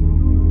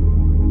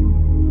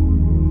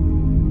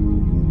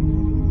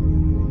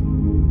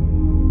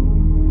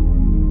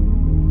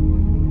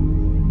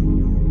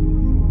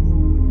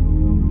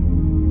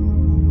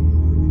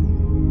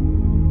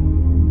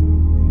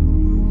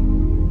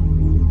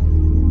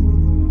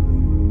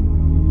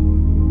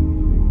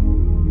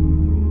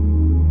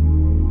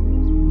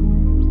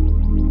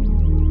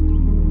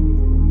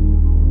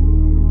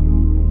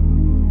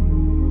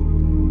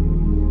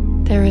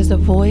 There is a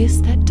voice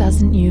that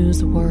doesn't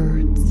use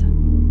words.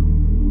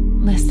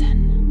 Listen.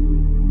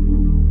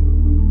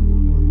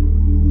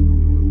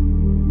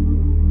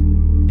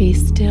 Be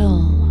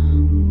still.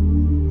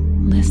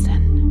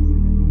 Listen.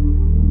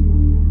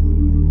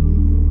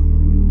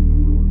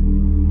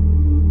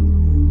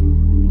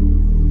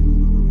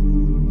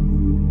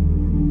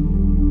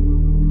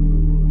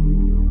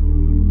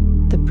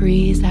 The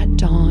breeze at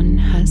dawn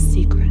has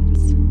secrets.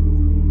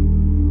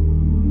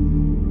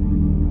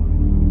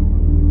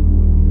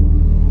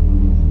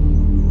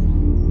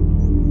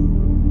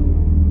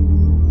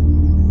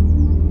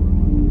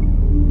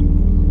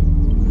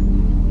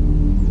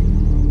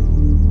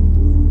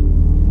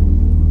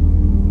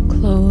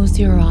 Close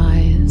your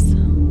eyes,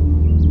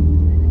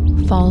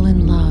 fall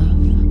in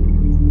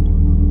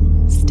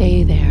love,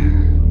 stay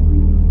there.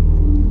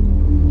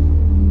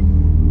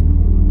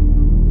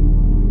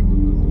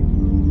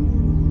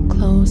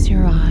 Close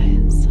your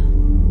eyes,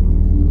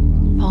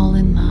 fall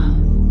in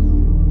love,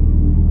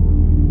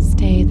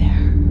 stay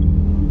there.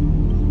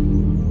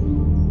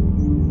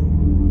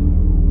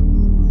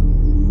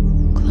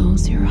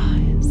 Close your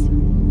eyes,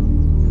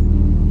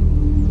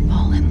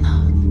 fall in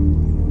love.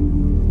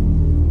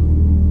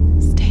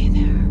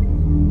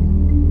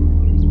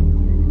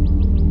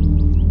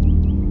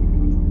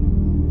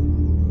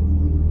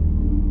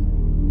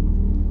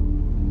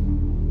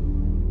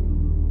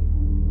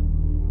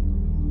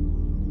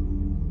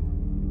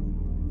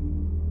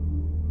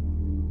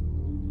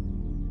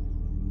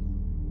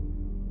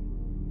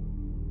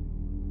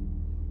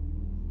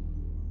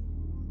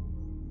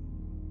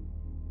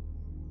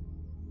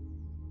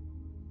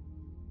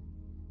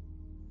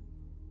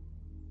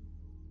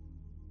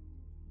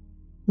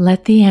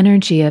 Let the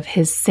energy of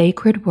his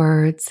sacred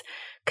words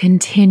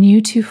continue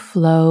to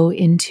flow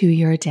into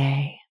your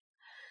day.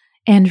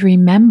 And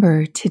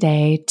remember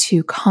today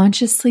to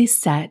consciously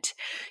set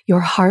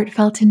your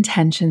heartfelt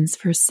intentions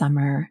for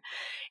summer.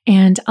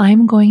 And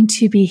I'm going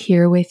to be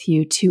here with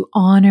you to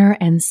honor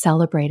and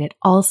celebrate it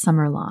all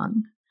summer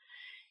long.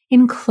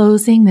 In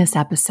closing this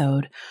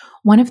episode,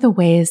 one of the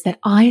ways that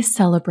I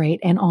celebrate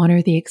and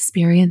honor the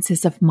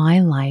experiences of my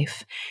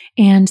life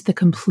and the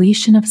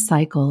completion of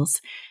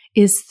cycles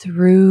is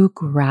through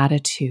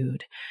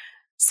gratitude.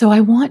 So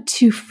I want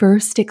to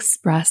first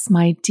express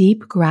my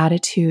deep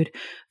gratitude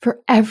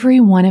for every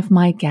one of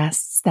my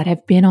guests that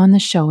have been on the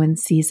show in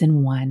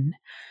season 1.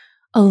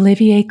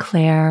 Olivier,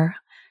 Clerc,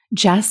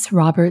 Jess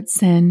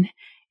Robertson,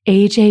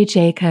 AJ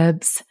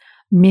Jacobs,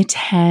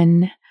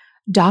 Miten,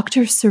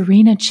 Dr.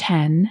 Serena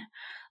Chen,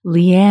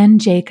 Leanne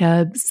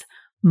Jacobs,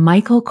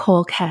 Michael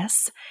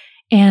Kolkes,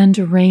 and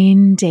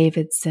Rain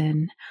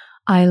Davidson.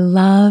 I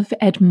love,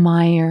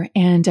 admire,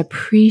 and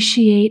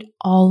appreciate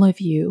all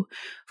of you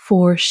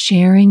for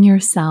sharing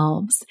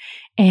yourselves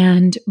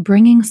and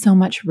bringing so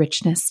much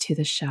richness to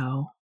the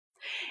show.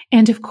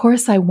 And of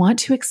course, I want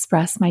to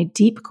express my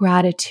deep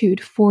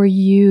gratitude for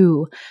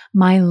you,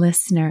 my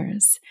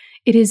listeners.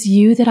 It is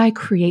you that I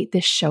create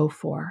this show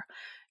for,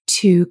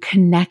 to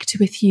connect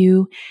with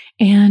you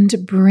and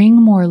bring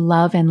more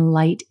love and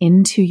light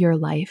into your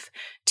life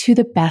to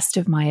the best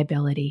of my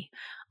ability.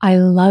 I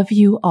love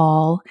you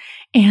all,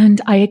 and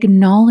I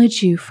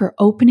acknowledge you for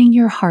opening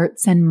your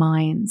hearts and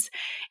minds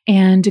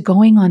and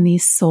going on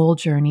these soul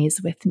journeys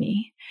with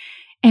me.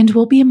 And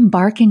we'll be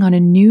embarking on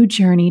a new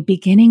journey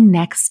beginning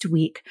next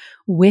week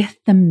with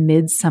the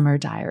Midsummer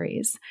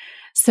Diaries.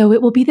 So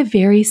it will be the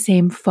very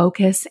same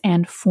focus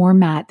and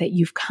format that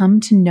you've come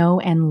to know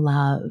and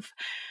love.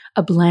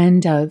 A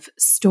blend of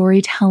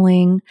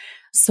storytelling,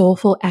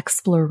 soulful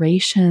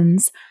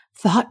explorations,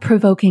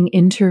 thought-provoking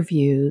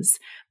interviews,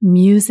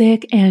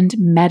 music, and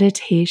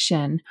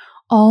meditation,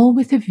 all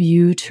with a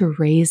view to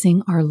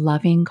raising our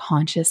loving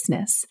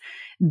consciousness,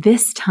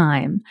 this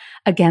time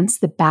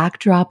against the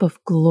backdrop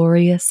of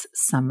glorious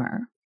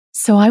summer.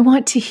 So I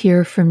want to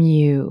hear from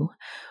you.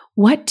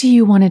 What do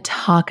you want to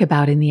talk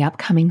about in the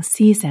upcoming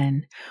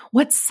season?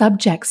 What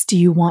subjects do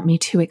you want me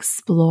to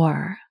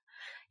explore?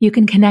 You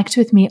can connect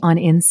with me on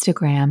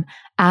Instagram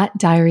at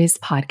Diaries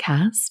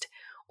Podcast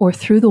or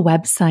through the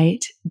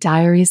website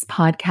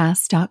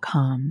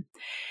diariespodcast.com.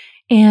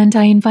 And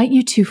I invite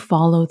you to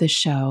follow the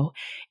show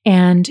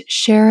and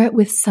share it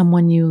with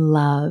someone you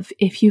love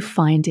if you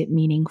find it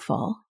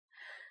meaningful.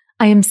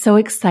 I am so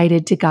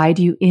excited to guide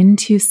you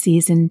into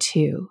season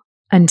 2.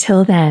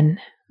 Until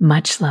then,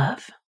 much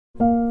love.